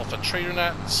pivot of a trailer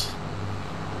net,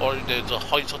 or the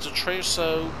height of the trailer.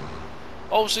 So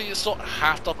obviously it's not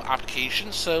half double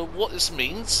application, so what this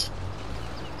means,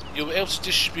 you'll be able to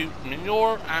distribute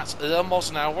manure at 11 miles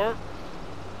an hour,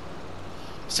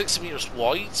 60 meters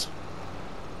wide,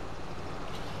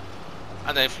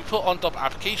 and then if you put on double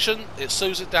application, it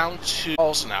slows it down to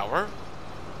miles an hour.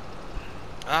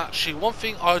 Actually, one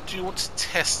thing I do want to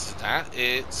test that,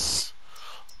 it's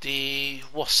the,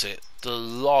 the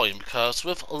line, because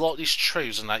with a lot of these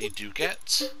trays and that you do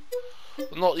get,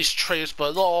 not these trays,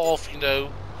 but a lot of, you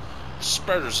know,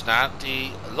 spreaders and that,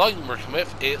 the line I'm working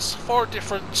with is far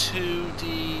different to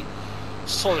the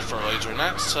solid fertilizer and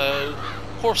that. So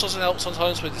of course doesn't help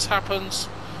sometimes when this happens.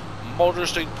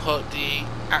 Modders don't put the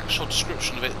actual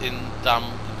description of it in the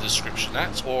description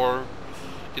that, or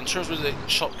in terms of the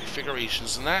shop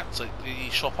configurations and that, like the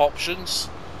shop options,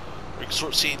 where you can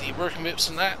sort of see the working whips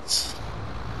and that.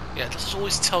 Yeah, it doesn't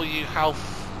always tell you how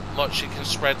much it can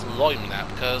spread the lime in that,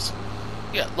 because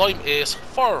yeah, lime is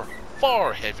far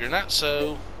heavier than that.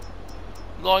 So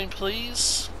lime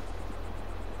please.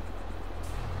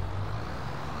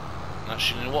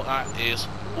 Actually, you know what, that is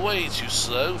way too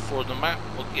slow for the map.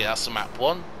 Well, yeah, that's the map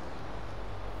one.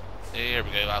 There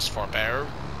we go, that's far better.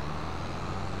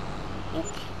 Oop,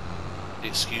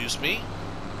 excuse me.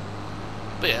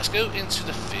 But yeah, let's go into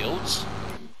the fields.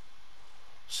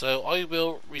 So I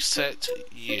will reset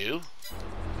you.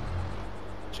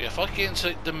 So yeah, if I get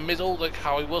into the middle, like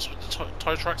how I was with the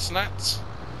tire tracks and that.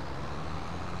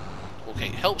 Okay,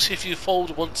 it helps if you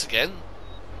fold once again.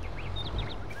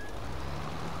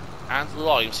 and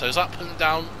lime. So is that putting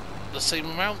down the same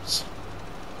amount?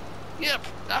 Yep,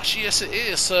 actually yes it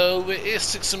is. So it is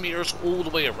 60 meters all the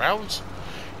way around.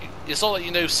 It's not like,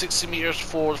 you know, 60 meters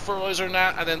for the fertilizer and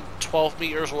that, and then 12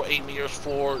 meters or 8 meters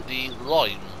for the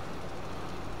lime.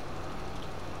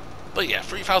 But yeah,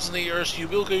 3,000 liters, you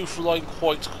will go through lime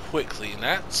quite quickly in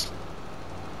that.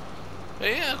 But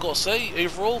yeah, I've got to say,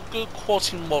 overall, good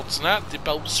quality mods in that. The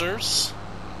Belters,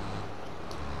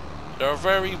 they're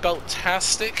very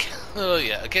Beltastic.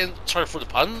 Yeah, again, sorry for the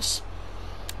puns.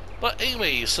 But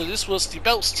anyway, so this was the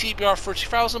Belts TBR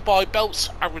 30,000 by Belts,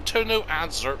 Agriturno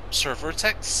and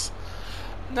Servertex.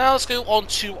 Now let's go on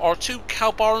to our two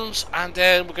cow barns, and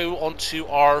then we'll go on to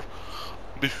our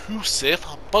Behusive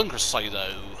bunker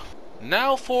silo.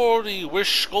 Now for the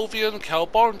Wishkovian cow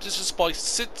barn. This is by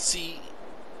Sidc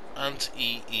and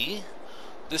EE.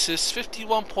 This is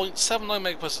 51.79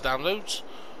 megabytes of download.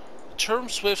 In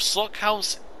terms with slot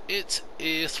counts, it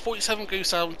is 47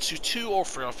 goes down to 2 or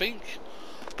 3, I think.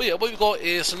 But yeah, what we've got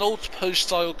is an old post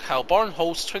style cow barn,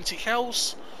 holds 20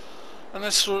 cows, and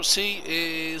as you see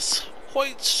is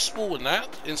quite small in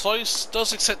that in size.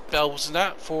 Does accept bells in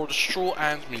that for the straw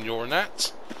and manure in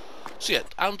that. So yeah,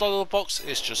 and the box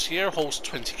is just here, holds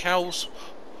 20 cows.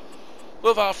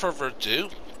 Without further ado,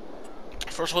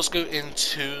 first let's go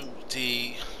into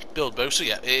the build mode. So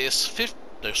yeah, it is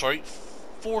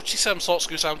 47 slots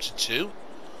goes down to 2.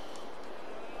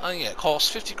 And yeah, it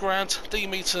costs 50 grand, daily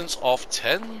maintenance of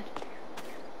 10.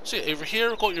 So yeah, over here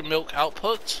we've got your milk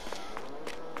output.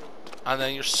 And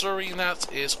then your slurry, and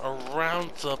that is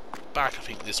around the back, I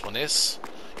think this one is.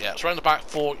 Yeah, it's around the back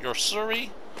for your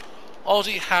slurry.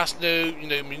 Aldi has no, you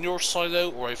know, manure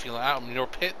silo or anything like that, manure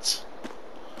pit.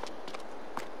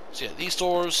 So yeah, these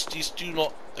doors, these do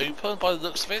not open by the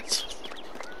looks of it.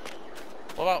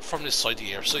 What about from this side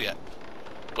here? So yeah,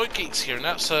 got gates here and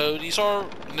that, so these are,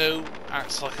 you know,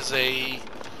 acts like as a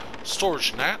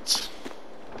storage net.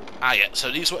 Ah yeah,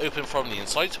 so these will open from the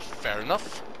inside, fair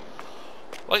enough.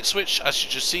 Light switch, as you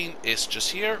just seen, is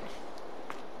just here.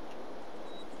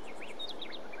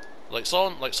 Lights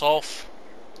on, lights off.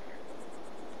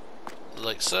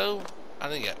 Like so,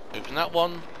 and then yeah, open that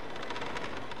one.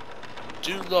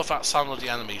 Do love that sound of the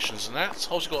animations and that.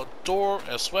 Also got a door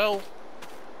as well.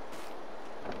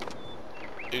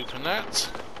 Open that.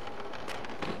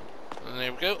 And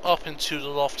there we go, up into the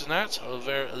loft and that, a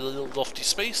little lofty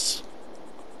space.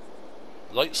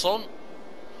 Lights on.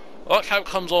 I like how it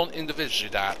comes on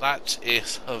individually, that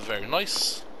is very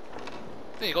nice.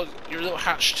 Then you got your little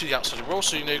hatch to the outside of the wall,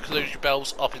 so you know you can load your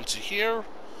bells up into here.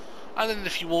 And then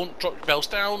if you want, drop your bells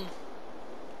down.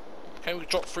 Can we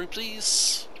drop through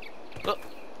please? Oh,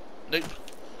 nope.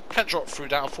 Can't drop through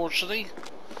that unfortunately.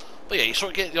 But yeah, you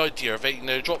sort of get the idea of it, you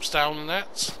know, drops down and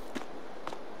that.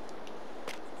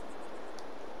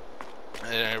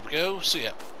 And there we go, so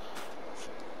yeah.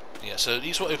 Yeah, so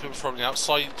these will open from the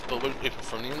outside, but won't open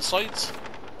from the inside.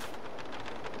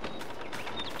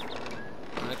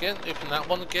 And again, open that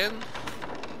one again.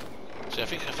 So I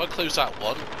think if I close that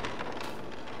one,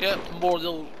 yeah, more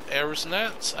little areas in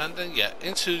that, and then yeah,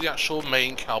 into the actual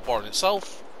main cow barn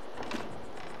itself.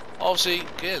 Obviously,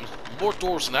 again, more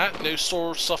doors than that, no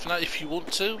store stuff in that if you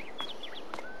want to.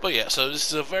 But yeah, so this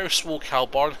is a very small cow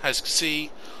barn, as you can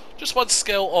see, just by the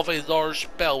scale of a large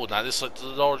bell now. This is like the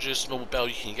largest normal bell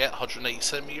you can get, 180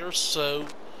 centimeters, so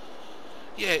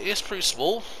yeah, it's pretty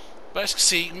small. But as you can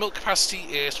see, milk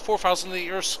capacity is 4,000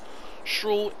 litres,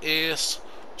 straw is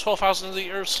 12,000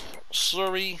 litres,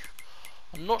 slurry,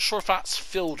 I'm not sure if that's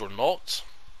filled or not.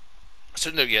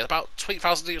 So no, yeah, about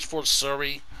 20,000 litres for the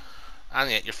slurry,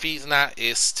 and yeah, your feed in that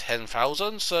is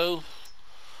 10,000, so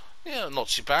yeah, not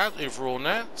too bad overall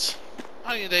net.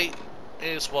 And it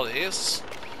is what it is.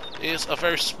 It is a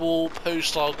very small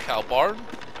post-style cow barn,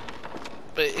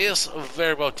 but it is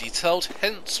very well detailed,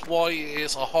 hence why it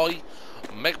is a high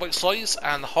megabyte size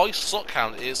and the high slot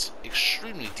count is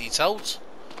extremely detailed.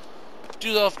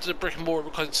 Do love the brick and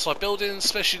mortar kind of style buildings,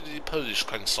 especially the Polish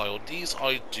kind of style. These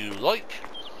I do like.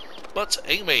 But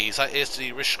anyways, that is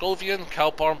the Wishkovian cow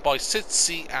barn by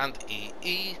Sidc and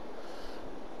EE.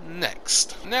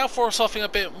 Next, now for something a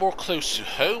bit more close to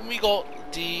home, we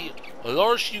got the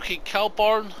large UK cow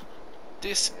barn.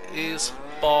 This is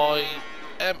by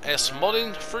MS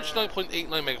Modding, 39.89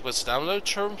 megabytes download.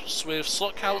 Terms with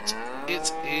slot count,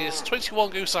 it is 21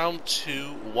 goes down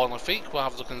to 1, I think. We'll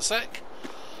have a look in a sec.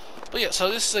 But yeah,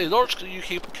 so this is a large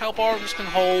UK cow barn. This can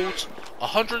hold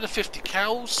 150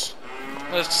 cows.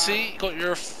 As you can see, you got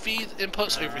your feed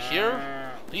inputs over here.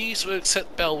 These will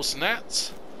accept bells and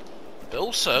that. But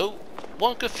also,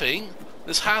 one good thing,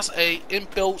 this has a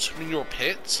inbuilt manure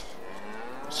pit.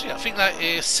 So yeah, I think that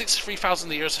is 63,000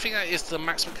 litres. I think that is the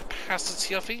maximum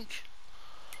capacity, I think.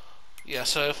 Yeah,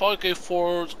 so if I go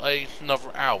forward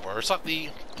another hour, is that the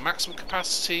maximum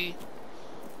capacity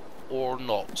or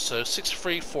not? So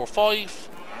 6345.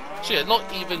 So yeah,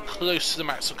 not even close to the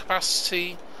maximum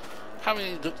capacity. Haven't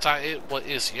even looked at it, what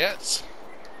it is yet.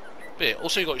 But yeah,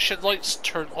 also you've got shed lights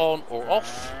turned on or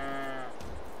off.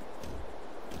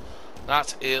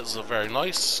 That is very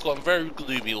nice. It's gotten very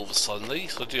gloomy all of a sudden,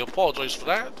 so I do apologise for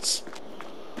that.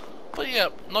 But yeah,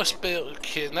 nice bit of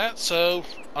kit in that. So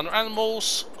under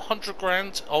animals, 100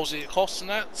 grand, obviously it costs in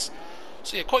that.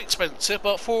 So yeah, quite expensive,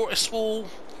 but for a small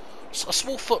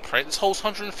footprint, this holds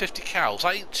 150 cows.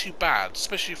 That ain't too bad,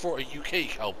 especially for a UK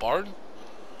cow barn.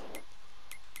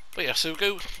 But yeah, so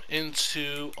we'll go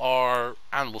into our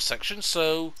animal section.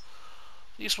 So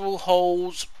these will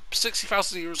hold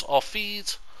 60,000 litres of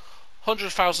feed,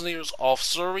 100,000 litres of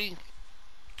slurry,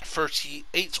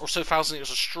 38 or so thousand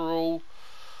litres of straw,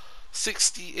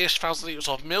 60-ish thousand litres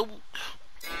of milk.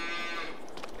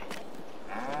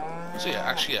 So yeah,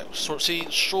 actually yeah, so see,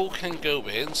 straw can go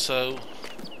in, so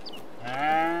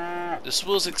this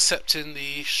was accepting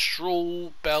the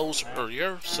straw bales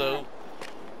earlier, so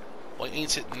why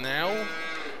ain't it now?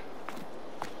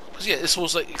 Because yeah, this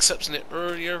was like accepting it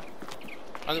earlier,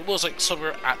 and it was like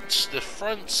somewhere at the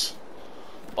front.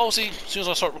 But obviously, as soon as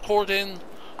I start recording,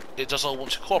 it does not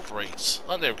want to cooperate.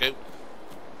 And there we go.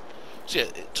 So yeah,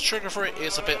 the trigger for it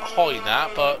is a bit high now,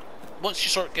 but once you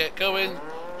start get going, you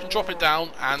can drop it down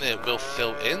and it will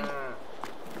fill in.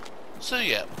 So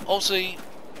yeah, obviously,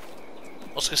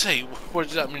 I was going to say, where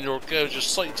did that manure go?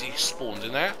 Just slightly despawned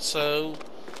in that, so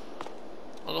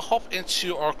I'm going to hop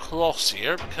into our coloss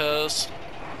here, because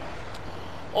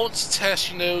I want to test,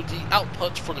 you know, the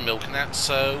output for the milk in that.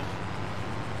 So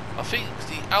I think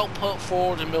the output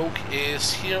for the milk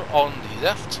is here on the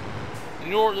left.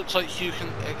 Manure looks like you can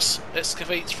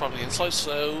excavate from the inside,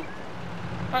 so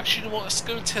actually, you know what, let's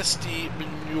go and test the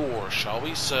manure, shall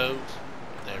we? So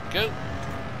there we go.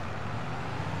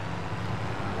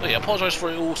 But yeah, I apologise for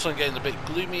it all suddenly getting a bit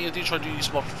gloomy. I do try to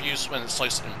use my reviews when it's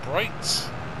nice and bright.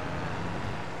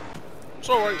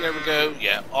 So alright, there we go.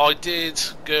 Yeah, I did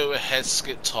go ahead,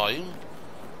 skip time.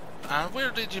 And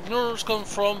where did the manures come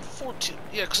from? 40.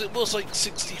 Yeah, because it was like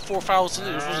 64,000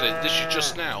 litres, wasn't it? This is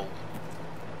just now.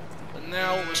 But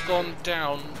now it's gone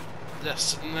down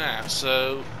less than that.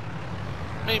 So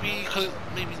maybe because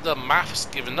maybe the math's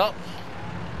given up.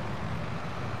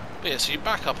 But yeah, so you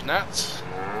back up in that.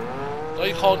 The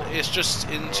icon is just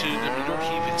into the manure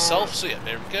heap itself. So yeah,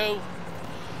 there we go.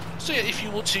 So yeah, if you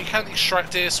want to, you can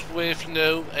extract this with, you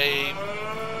know, a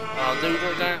loader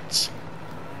and that.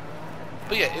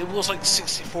 But yeah, it was like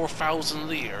 64,000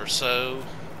 litres, so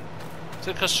is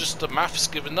it because just the math's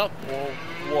given up, or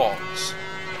what?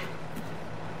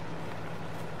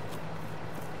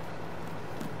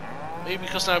 Maybe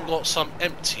because now we've got some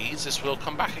empties, this will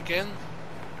come back again.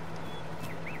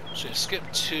 So yeah, skip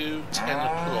to 10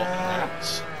 o'clock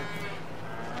that.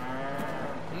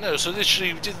 No, so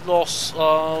literally we did lose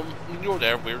manure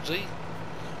there, weirdly.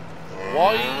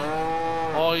 Why?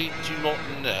 I do not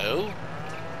know.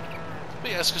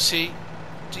 But yeah, as you can see,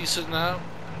 decent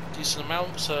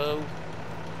amount, so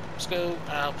let's go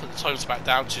and put the times back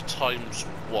down to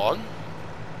 ×1.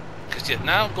 Because yeah,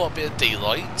 now I've got a bit of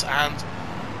daylight, and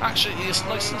actually it's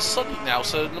nice and sunny now,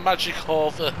 so the magic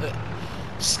of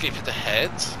skipping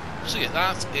ahead. So yeah,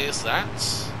 that is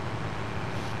that.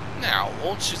 Now,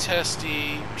 on to test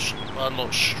the,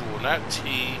 not straw now,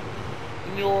 the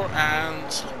manure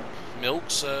and milk,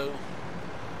 so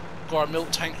got our milk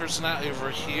tankers and that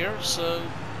over here, so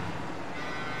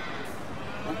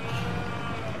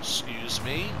excuse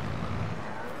me.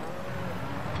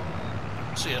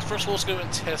 So yeah, first of all, let's go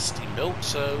and test the milk.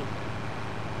 So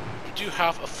we do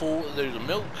have a full load of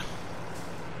milk.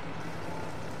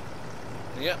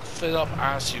 Yeah, fill up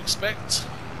as you expect.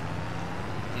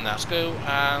 And let's go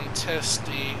and test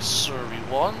the slurry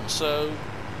one. So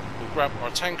we'll grab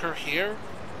our tanker here.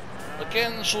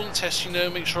 Again, just want to test, you know,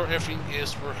 make sure everything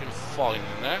is working fine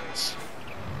in that.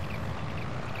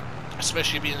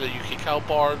 Especially being the UK cow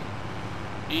barn.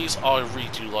 These I really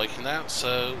do liking that,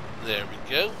 so there we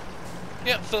go.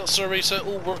 Yep, fill up slurry, so it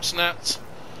all works in that.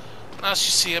 As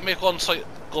you see, I may have gone slight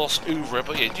gloss over it,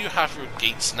 but yeah, you do have your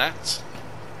gates in that.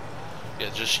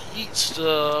 Yeah, just yeet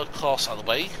the class out of the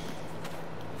way.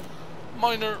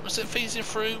 Minor, is it phasing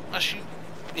through? Actually,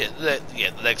 yeah,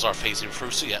 the legs are phasing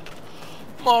through, so yep.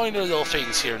 Minor little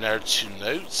things here and there to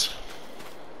note.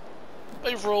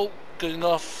 Overall, good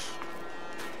enough.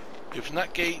 Open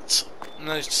that gate.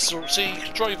 Now, so you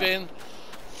can drive in,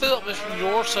 fill up with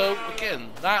manure. So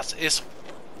again, that is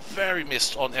very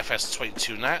missed on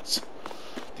FS22 net.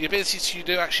 The ability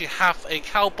to actually have a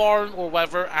cow barn or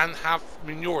whatever and have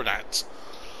manure net.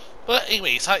 But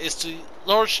anyways, that is the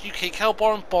large UK cow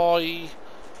barn by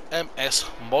MS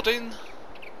Modding.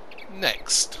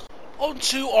 Next, on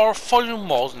to our final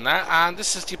mod now, and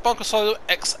this is the Bunker Silo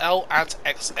XL and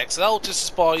XXL. This is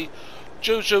by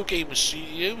JoJo Gaming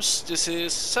Studios. This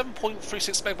is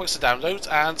 7.36 megabytes of download,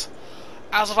 and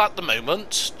as of at the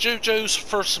moment, JoJo's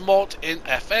first mod in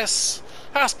FS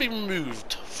has been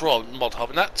removed from Mod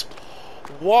Hub Net.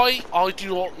 Why, I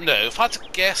do not know. If I had to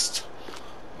guess,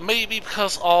 maybe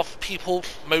because of people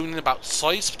moaning about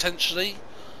size, potentially.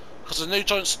 Because I know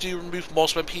Giants do remove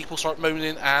mods when people start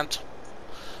moaning and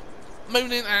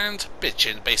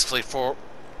bitching, basically. For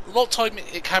a lot of time,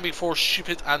 it can be for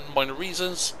stupid and minor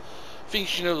reasons.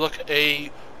 Things, you know, like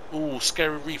a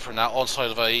scary reaper now on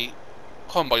side of a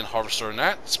combine harvester and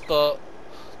that, but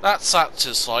that's sat to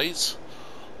the side.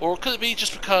 Or could it be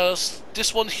just because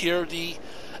this one here, the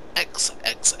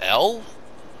XXL,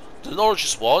 the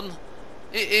largest one,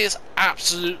 it is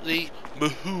absolutely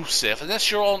massive.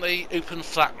 Unless you're on a open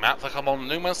flat map like I'm on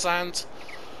No Man's Land,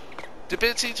 the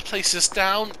ability to place this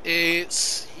down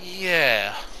is,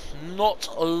 yeah, not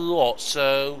a lot.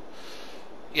 So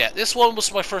yeah, this one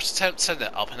was my first attempt setting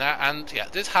it up and yeah,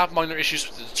 did have minor issues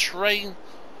with the terrain,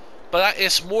 but that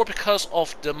is more because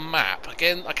of the map.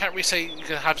 Again, I can't really say you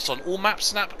can have this on all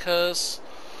maps and that, because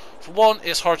for one,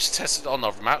 it's hard to test it on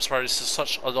other maps where this is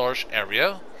such a large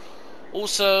area.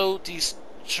 Also, the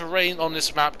terrain on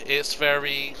this map is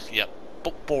very, yeah,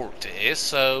 bored it is.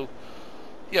 So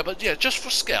yeah, but yeah, just for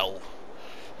scale,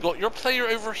 you got your player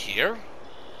over here,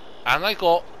 and I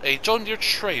got a John Deere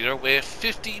trailer with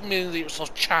 50 milliliters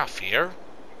of chaff here.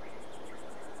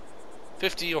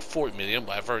 50 or 40 million,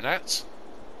 whatever, in that.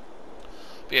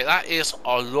 But yeah, that is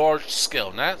a large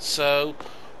scale net. So, in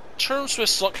terms with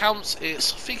slot counts, I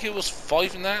think it was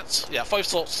 5 in that. Yeah, 5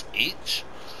 slots each.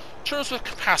 In terms with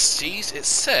capacities, it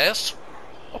says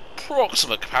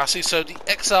approximate capacity. So the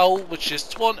XL, which is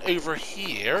the one over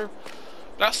here,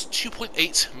 that's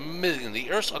 2.8 million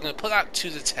litres. I'm going to put that to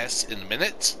the test in a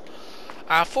minute.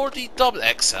 For the double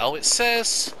XL, it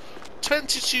says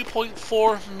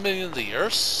 22.4 million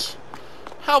litres.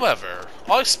 However,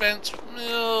 I spent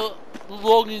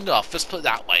long enough, let's put it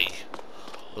that way,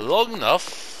 long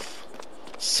enough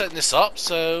setting this up.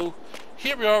 So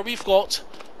here we are, we've got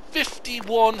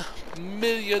 51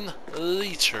 million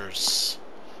litres.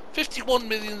 51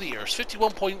 million litres,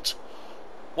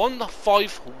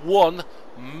 51.151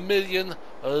 million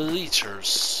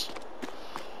litres.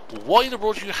 Why in the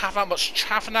world do you have that much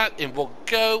chaff in that in one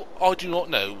go? I do not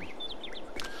know.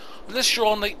 Unless you're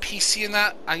on like PC in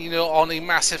that, and you know, on a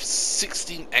massive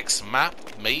 16x map,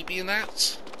 maybe in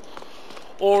that.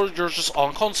 Or you're just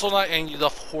on console night and you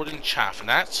love hoarding chaff in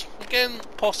that. Again,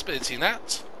 possibility in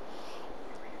that.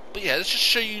 But yeah, let's just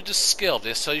show you the scale of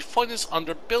this. So you find this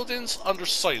under buildings, under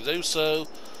silos. So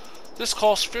this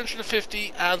costs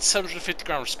 350 and 750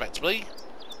 grand respectively.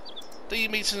 The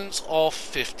maintenance of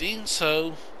 15.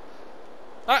 So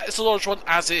that is a large one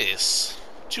as is.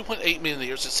 2.8 million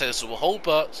litres it says it will hold,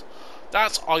 but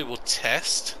that I will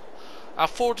test. And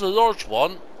for the large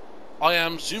one, I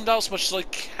am zoomed out as much as I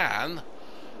can.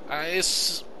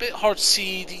 It's a bit hard to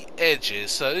see the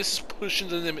edges, so this is pushing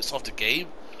the limits of the game.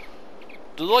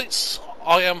 The lights,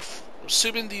 I am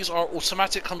assuming these are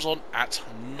automatic, comes on at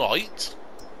night.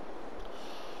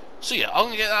 So yeah, I'm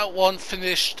going to get that one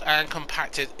finished and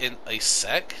compacted in a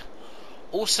sec.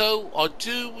 Also, I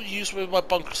do use with my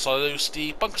bunker silos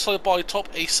the bunker silo by Top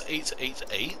Ace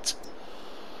 888,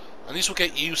 and these will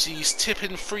get used these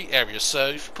tip-in free areas. So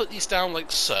if you put these down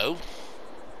like so,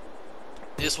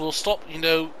 this will stop, you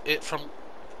know, it from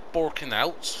borking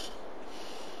out.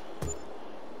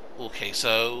 Okay,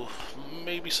 so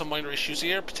maybe some minor issues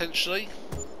here potentially.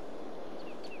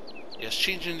 Yes,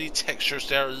 changing the textures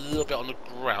there a little bit on the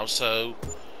ground, so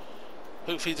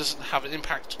hopefully it doesn't have an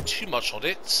impact too much on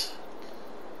it.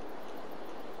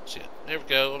 So yeah, there we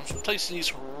go. I'm just placing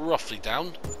these roughly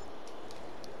down.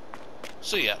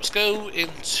 So yeah, let's go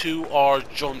into our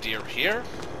John Deere here.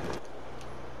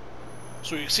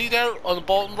 So you can see there on the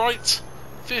bottom right,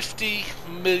 50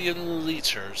 million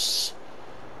litres.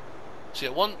 So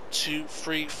yeah, 1, 2,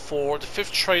 3, 4. The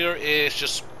fifth trailer is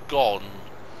just gone.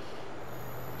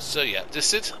 So yeah,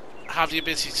 this did have the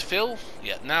ability to fill.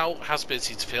 Yeah, now it has the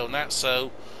ability to fill now.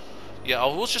 So yeah,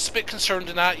 I was just a bit concerned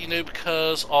in that, you know,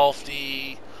 because of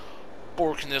the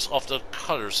borkiness of the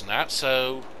colours and that.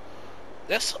 So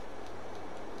let's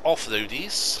offload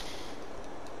these.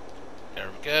 There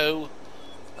we go.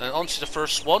 And on to the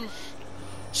first one.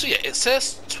 So yeah, it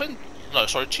says no,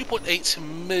 sorry, 2.8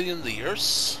 million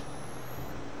liters.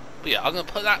 But yeah, I'm going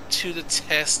to put that to the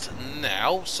test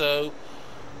now. So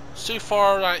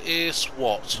far that is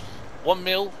what? 1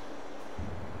 mil?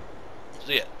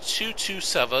 So yeah,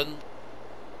 227,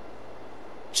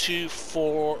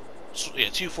 24, so yeah,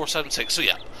 2476. So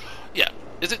yeah.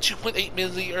 Is it 2.8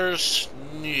 milliliters?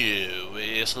 No,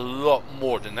 it's a lot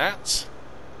more than that.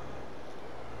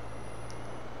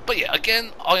 But yeah,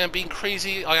 again, I am being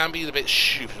crazy. I am being a bit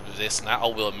stupid with this now, I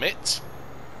will admit.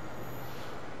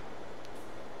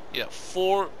 Yeah,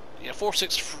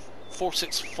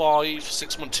 465,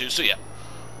 612. So yeah,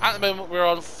 at the moment we're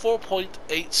on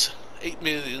 4.88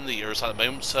 million liters at the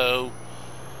moment. So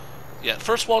yeah,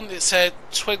 first one it said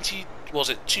 20. Was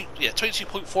it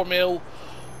 22.4 mil?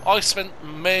 I spent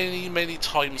many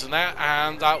times in that,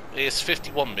 and that is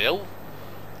 51 mil.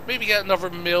 Maybe get another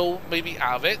mil, maybe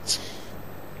out of it.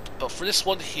 But for this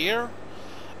one here,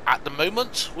 at the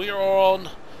moment we are on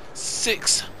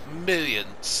 6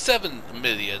 million, 7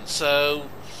 million. So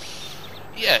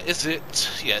yeah, is it?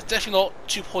 Yeah, definitely not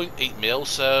 2.8 mil.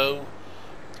 So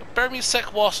bear me a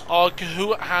sec whilst I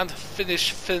go and finish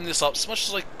filling this up as much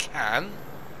as I can.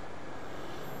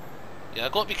 Yeah,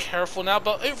 I've got to be careful now,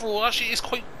 but overall actually it's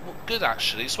quite good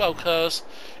actually as well, because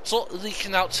it's not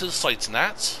leaking out to the sides and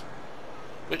that,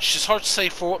 which is hard to say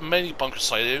for many bunker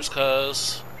silos,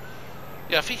 because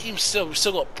yeah, I think we've still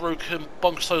got broken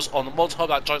bunker silos on the mod hub.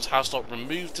 That giant's house not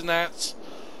removed in that,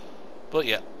 but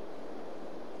yeah.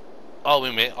 Oh wait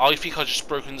a minute, I think I just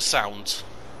broken the sound.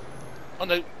 Oh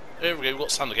no, there we go, we've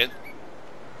got sound again.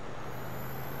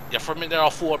 Yeah, for a minute there I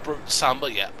thought I broke the sound,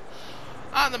 but yeah.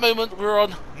 At the moment we're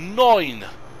on 9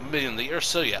 million liters,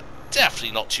 so yeah,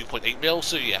 definitely not 2.8 mil,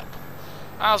 so yeah.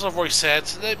 As I've already said,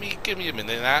 give me a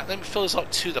minute of that, let me fill this up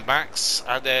to the max,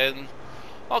 and then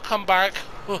I'll come back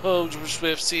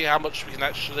with see how much we can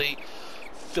actually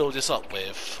fill this up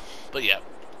with. But yeah,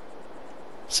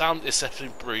 sound is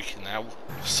definitely breaking now.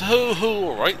 So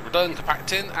alright, we're done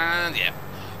compacting, and yeah,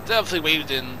 definitely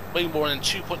weighed in way more than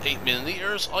 2.8 million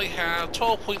liters. I had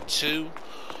 12.2.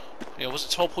 Yeah, was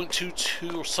it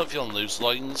 12.22 or something on those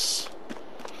lines?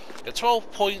 Yeah,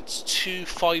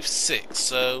 12.256,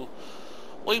 so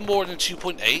way more than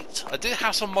 2.8. I did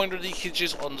have some minor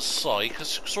leakages on the side,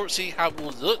 because sort of see how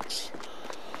it looks.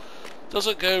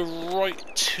 Doesn't go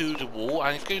right to the wall,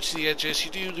 and if you go to the edges,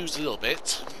 you do lose a little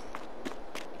bit.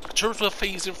 In terms of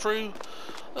phasing through,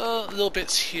 little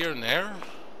bits here and there.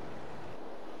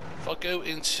 If I go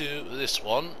into this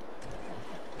one,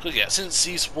 because yeah, since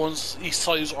these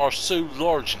sides are so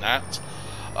large in that,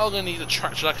 I'm going to need a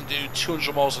tractor that can do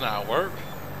 200 miles an hour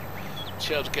to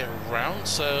be able to get around.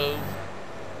 So,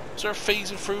 is there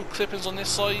phasing through clippings on this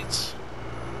side?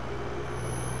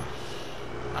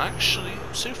 Actually,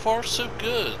 so far so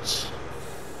good.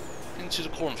 Into the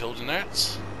cornfield in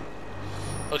that.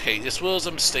 Okay, this was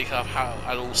a mistake I've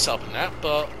had all set up in that,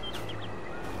 but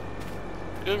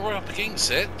going right up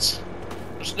against it,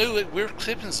 there's no weird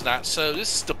clippings in that, so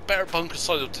this is the better bunker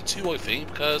side of the two, I think,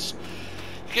 because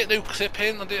you get no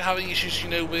clipping. I didn't have any issues,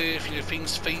 with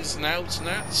things phasing out and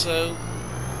that. So,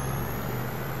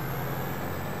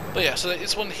 but yeah, so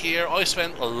this one here, I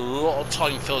spent a lot of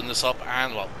time filling this up,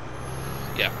 and well,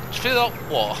 yeah, fill up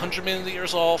what 100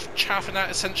 milliliters of chaff in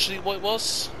that, essentially what it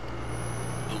was.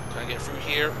 Oh, can I get through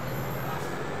here?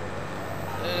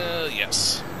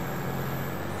 Yes.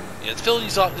 Yeah, to fill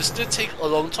these up, this did take a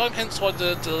long time, hence why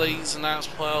the delays and that as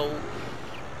well.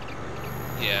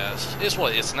 Yeah, it's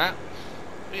what it is and that.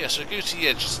 But yeah, so go to the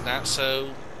edges and that,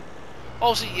 so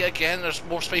obviously, yeah, again, there's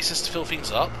more spaces to fill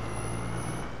things up.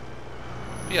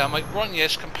 But yeah, I'm like right on the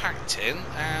edge compacting,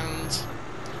 and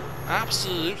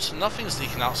absolute nothing's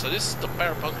leaking out, so this is the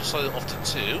better bunker side of the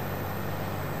two.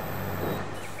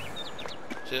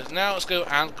 So now let's go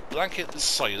and blanket the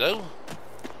silo.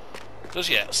 Because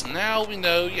yes, now we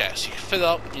know, yes, you can fill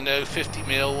up, 50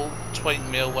 mil, 20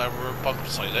 mil, whatever, bunker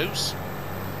silos.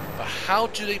 But how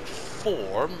do they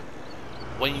perform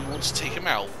when you want to take them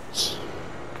out?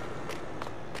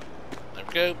 There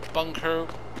we go, bunker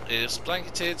is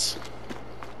blanketed.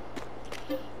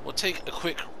 We'll take a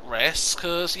quick rest,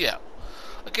 because, yeah,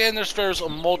 again, there's various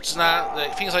mods and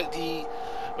that, things like the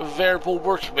variable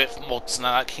working with mods and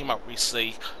that came out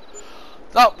recently.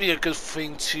 That would be a good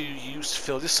thing to use to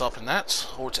fill this up in that,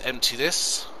 or to empty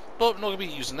this, but I'm not going to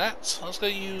be using that. I was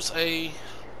going to use I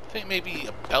think maybe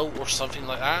a belt or something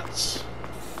like that.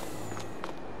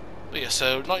 But yeah,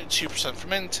 so 92%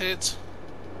 fermented.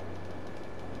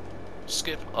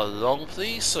 Skip along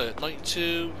please, so at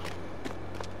 92.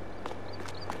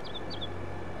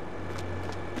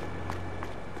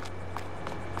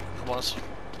 Come on.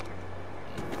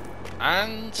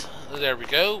 And there we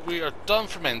go. We are done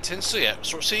fermenting. So yeah,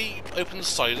 sort of see, open the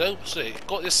silo. So yeah,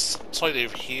 got this side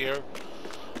over here.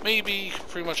 Maybe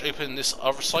pretty much open this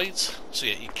other side. So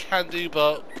yeah, you can do,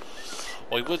 but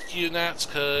why would you that?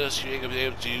 Because you ain't gonna be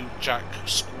able to do jack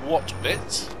squat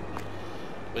bit.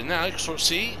 But now you can sort of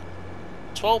see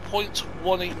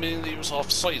 12.18 milliliters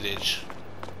of silage.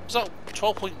 Is that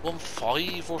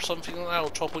 12.15 or something like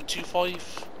that, or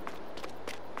 12.25?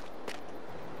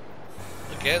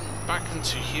 Again, back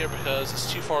into here because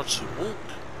it's too far to walk.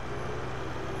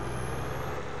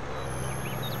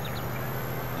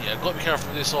 Yeah, I've got to be careful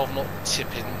with this of not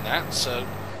tipping that, so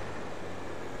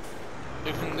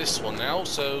open this one now.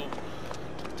 So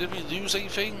did we lose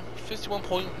anything? 51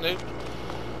 point, nope.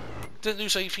 Didn't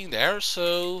lose anything there,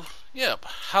 so yep.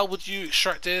 How would you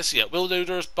extract this? Yeah, wheel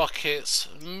loaders, buckets,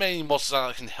 many mods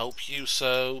that can help you,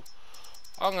 so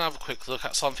I'm gonna have a quick look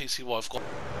at something, see what I've got.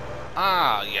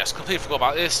 Ah, yes, completely forgot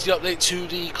about this. The update to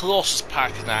the Colossus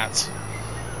pack and that.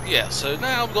 Yeah, so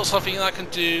now we've got something that can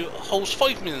do, holds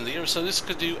 5 milliliters, so this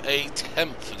could do a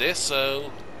temp for this,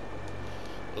 so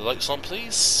the lights on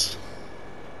please.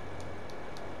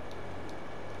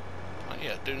 Oh,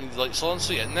 yeah, don't need the lights on,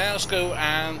 so yeah, now let's go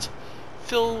and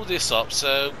fill this up,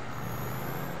 so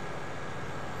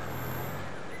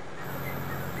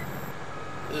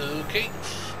okay.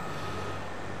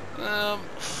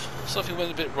 Something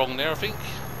went a bit wrong there, I think.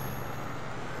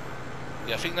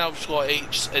 Yeah, I think now we've got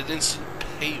an instant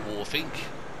paywall, I think.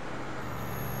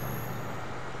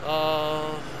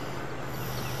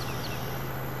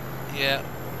 Yeah,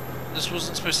 this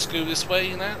wasn't supposed to go this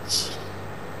way, and that.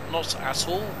 Not at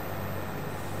all.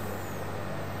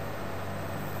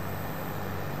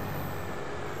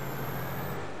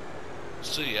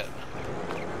 So yeah,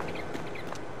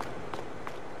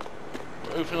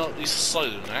 we'll open up these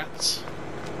silo nets.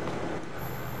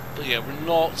 But yeah, we're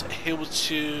not able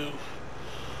to.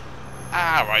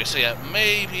 Ah, right, so yeah,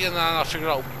 maybe, and then I figured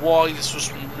out why this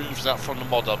was removed that from the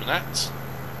mod hub net.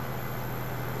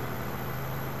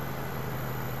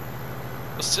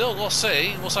 But still, gotta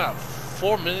say, what's that,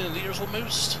 4 milliliters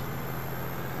almost?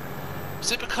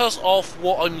 Is it because of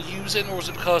what I'm using, or is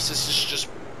it because this is just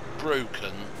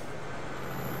broken?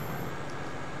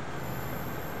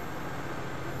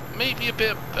 Maybe a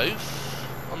bit of both,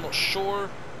 I'm not sure.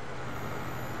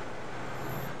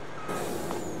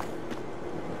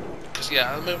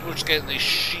 Yeah, at the moment we're just getting the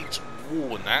sheet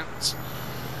wall and that.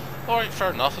 Alright,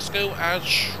 fair enough. Let's go and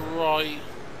try.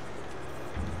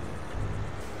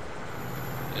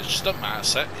 It's just a matter a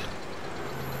sec.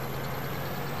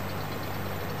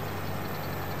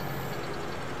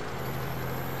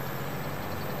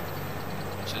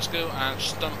 So let's go and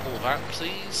just dump all that,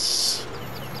 please.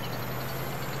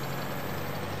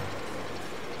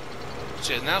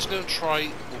 So yeah, now let's go and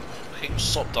try. Okay,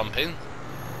 stop dumping.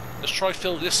 Let's try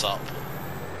fill this up.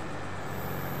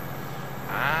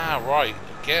 Ah, right.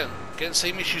 Again, getting the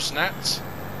same issues in that.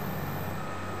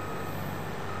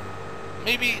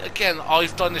 Maybe, again,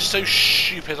 I've done this so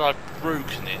stupid I've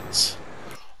broken it.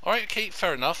 Alright, okay,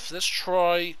 fair enough. Let's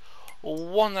try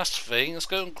one last thing. Let's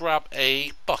go and grab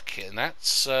a bucket in that.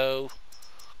 So,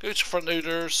 go to front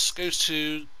loaders, go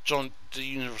to the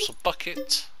universal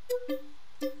bucket.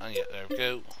 And yeah, there we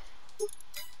go.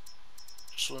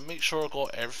 Just want to make sure I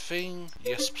got everything.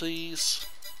 Yes, please.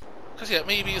 Because yeah,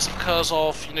 maybe it's because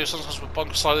of, you know, sometimes with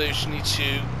bunker silos you need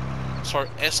to start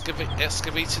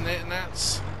excavating it and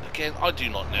that. Again, I do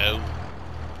not know.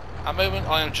 At the moment,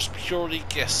 I am just purely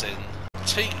guessing.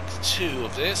 Take 2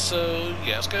 of this, so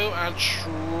yeah, let's go and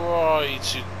try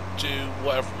to do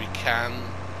whatever we can.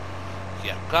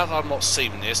 Yeah, I'm glad I'm not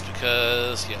saving this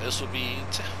because, yeah, this will be.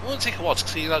 It won't take a while to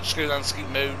clean out, just go landscape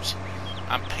mode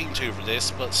and paint over this,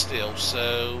 but still,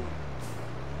 so.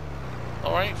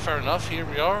 Alright, fair enough, here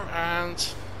we are,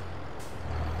 and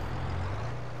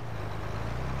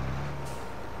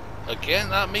again,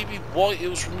 that may be why it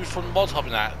was removed from the mod hub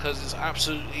in that, because it's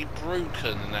absolutely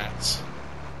broken in that.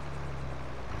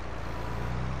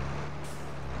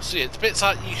 So yeah, the bits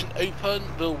that you can open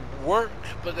will work,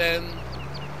 but then,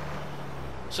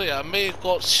 so yeah, I may have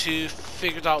got to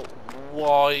figure out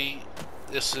why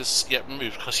this is get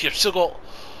removed, because you've still got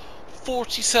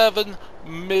 47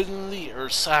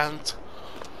 milliliters, and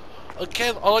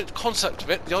again, I like the concept of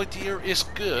it, the idea is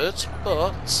good,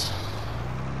 but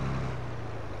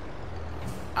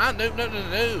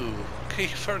no. Okay,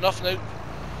 fair enough, no.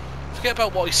 Forget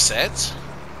about what I said.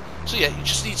 So yeah, you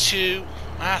just need to.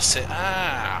 That's it.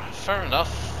 Ah, fair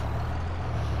enough.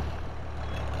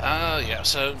 Yeah,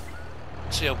 so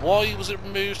yeah, why was it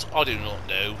removed? I do not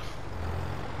know.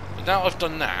 But now I've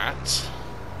done that,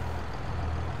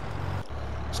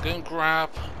 let's go and grab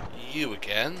you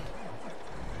again.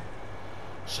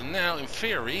 So now, in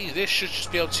theory, this should just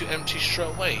be able to empty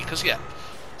straight away. Because, yeah,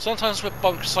 sometimes with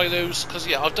bunker silos, because,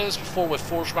 yeah, I've done this before with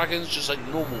forge wagons, just like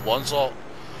normal ones, or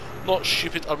not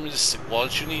stupid, unrealistic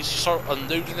ones. You need to start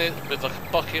unloading it with like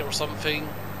a bucket or something.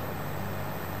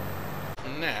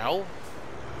 Now,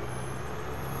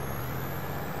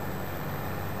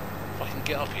 if I can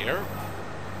get up here.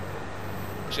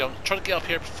 See, I'm trying to get up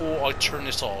here before I turn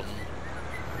this on.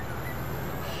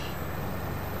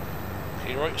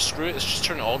 Okay, right, screw it, let's just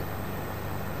turn it on.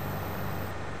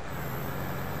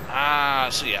 Ah,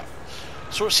 so yeah.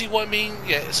 Sort of see what I mean?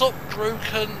 Yeah, it's not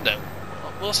broken, no.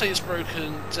 Will I say it's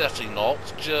broken? Definitely not.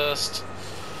 Just,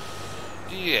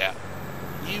 yeah.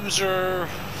 User,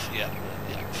 yeah.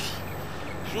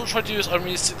 If you want to try to do this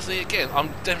unrealistically, again,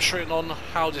 I'm demonstrating on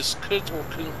how this could or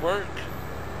couldn't work.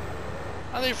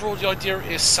 And overall, the idea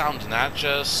is sounding that,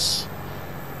 just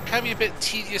can be a bit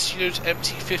tedious, you know, to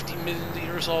empty 50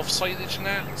 milliliters of silage and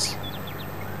that.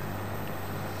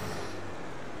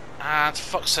 And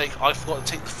for fuck's sake, I forgot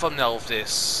to take the thumbnail of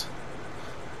this.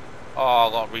 Oh,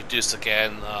 I got reduced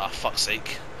again. Fuck's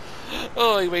sake.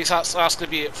 Oh, anyways, that's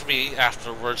gonna be it for me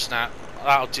afterwards.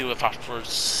 That'll do it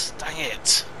afterwards. Dang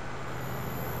it.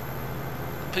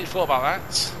 Completely forgot about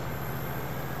that.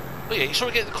 But yeah, you sort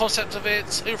of get the concept of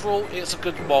it. Overall, it's a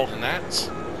good mod in that.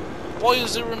 Why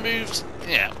is it removed?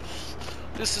 Yeah.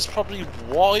 This is probably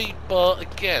why, but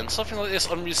again, something like this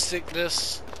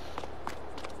unrealisticness.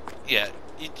 Yeah,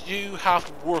 you do have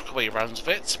to work a way around with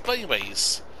it. But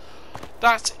anyways,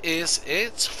 that is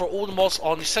it for all the mods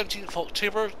on the 17th of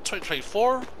October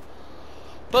 2024.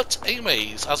 But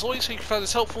anyways, as always, if you found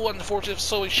this helpful and informative in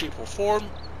some way, shape or form,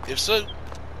 if so,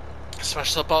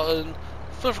 smash the sub button,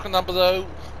 feel free to comment down below.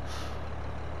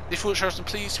 If you want to share something,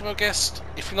 please be my guest.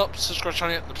 If you're not subscribed to the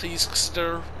channel yet, please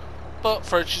consider. But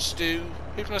for you to do,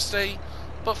 hope you have a nice day.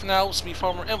 But for now, it's me,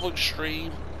 Farmer, and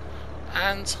Stream,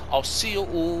 and I'll see you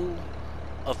all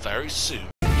very soon.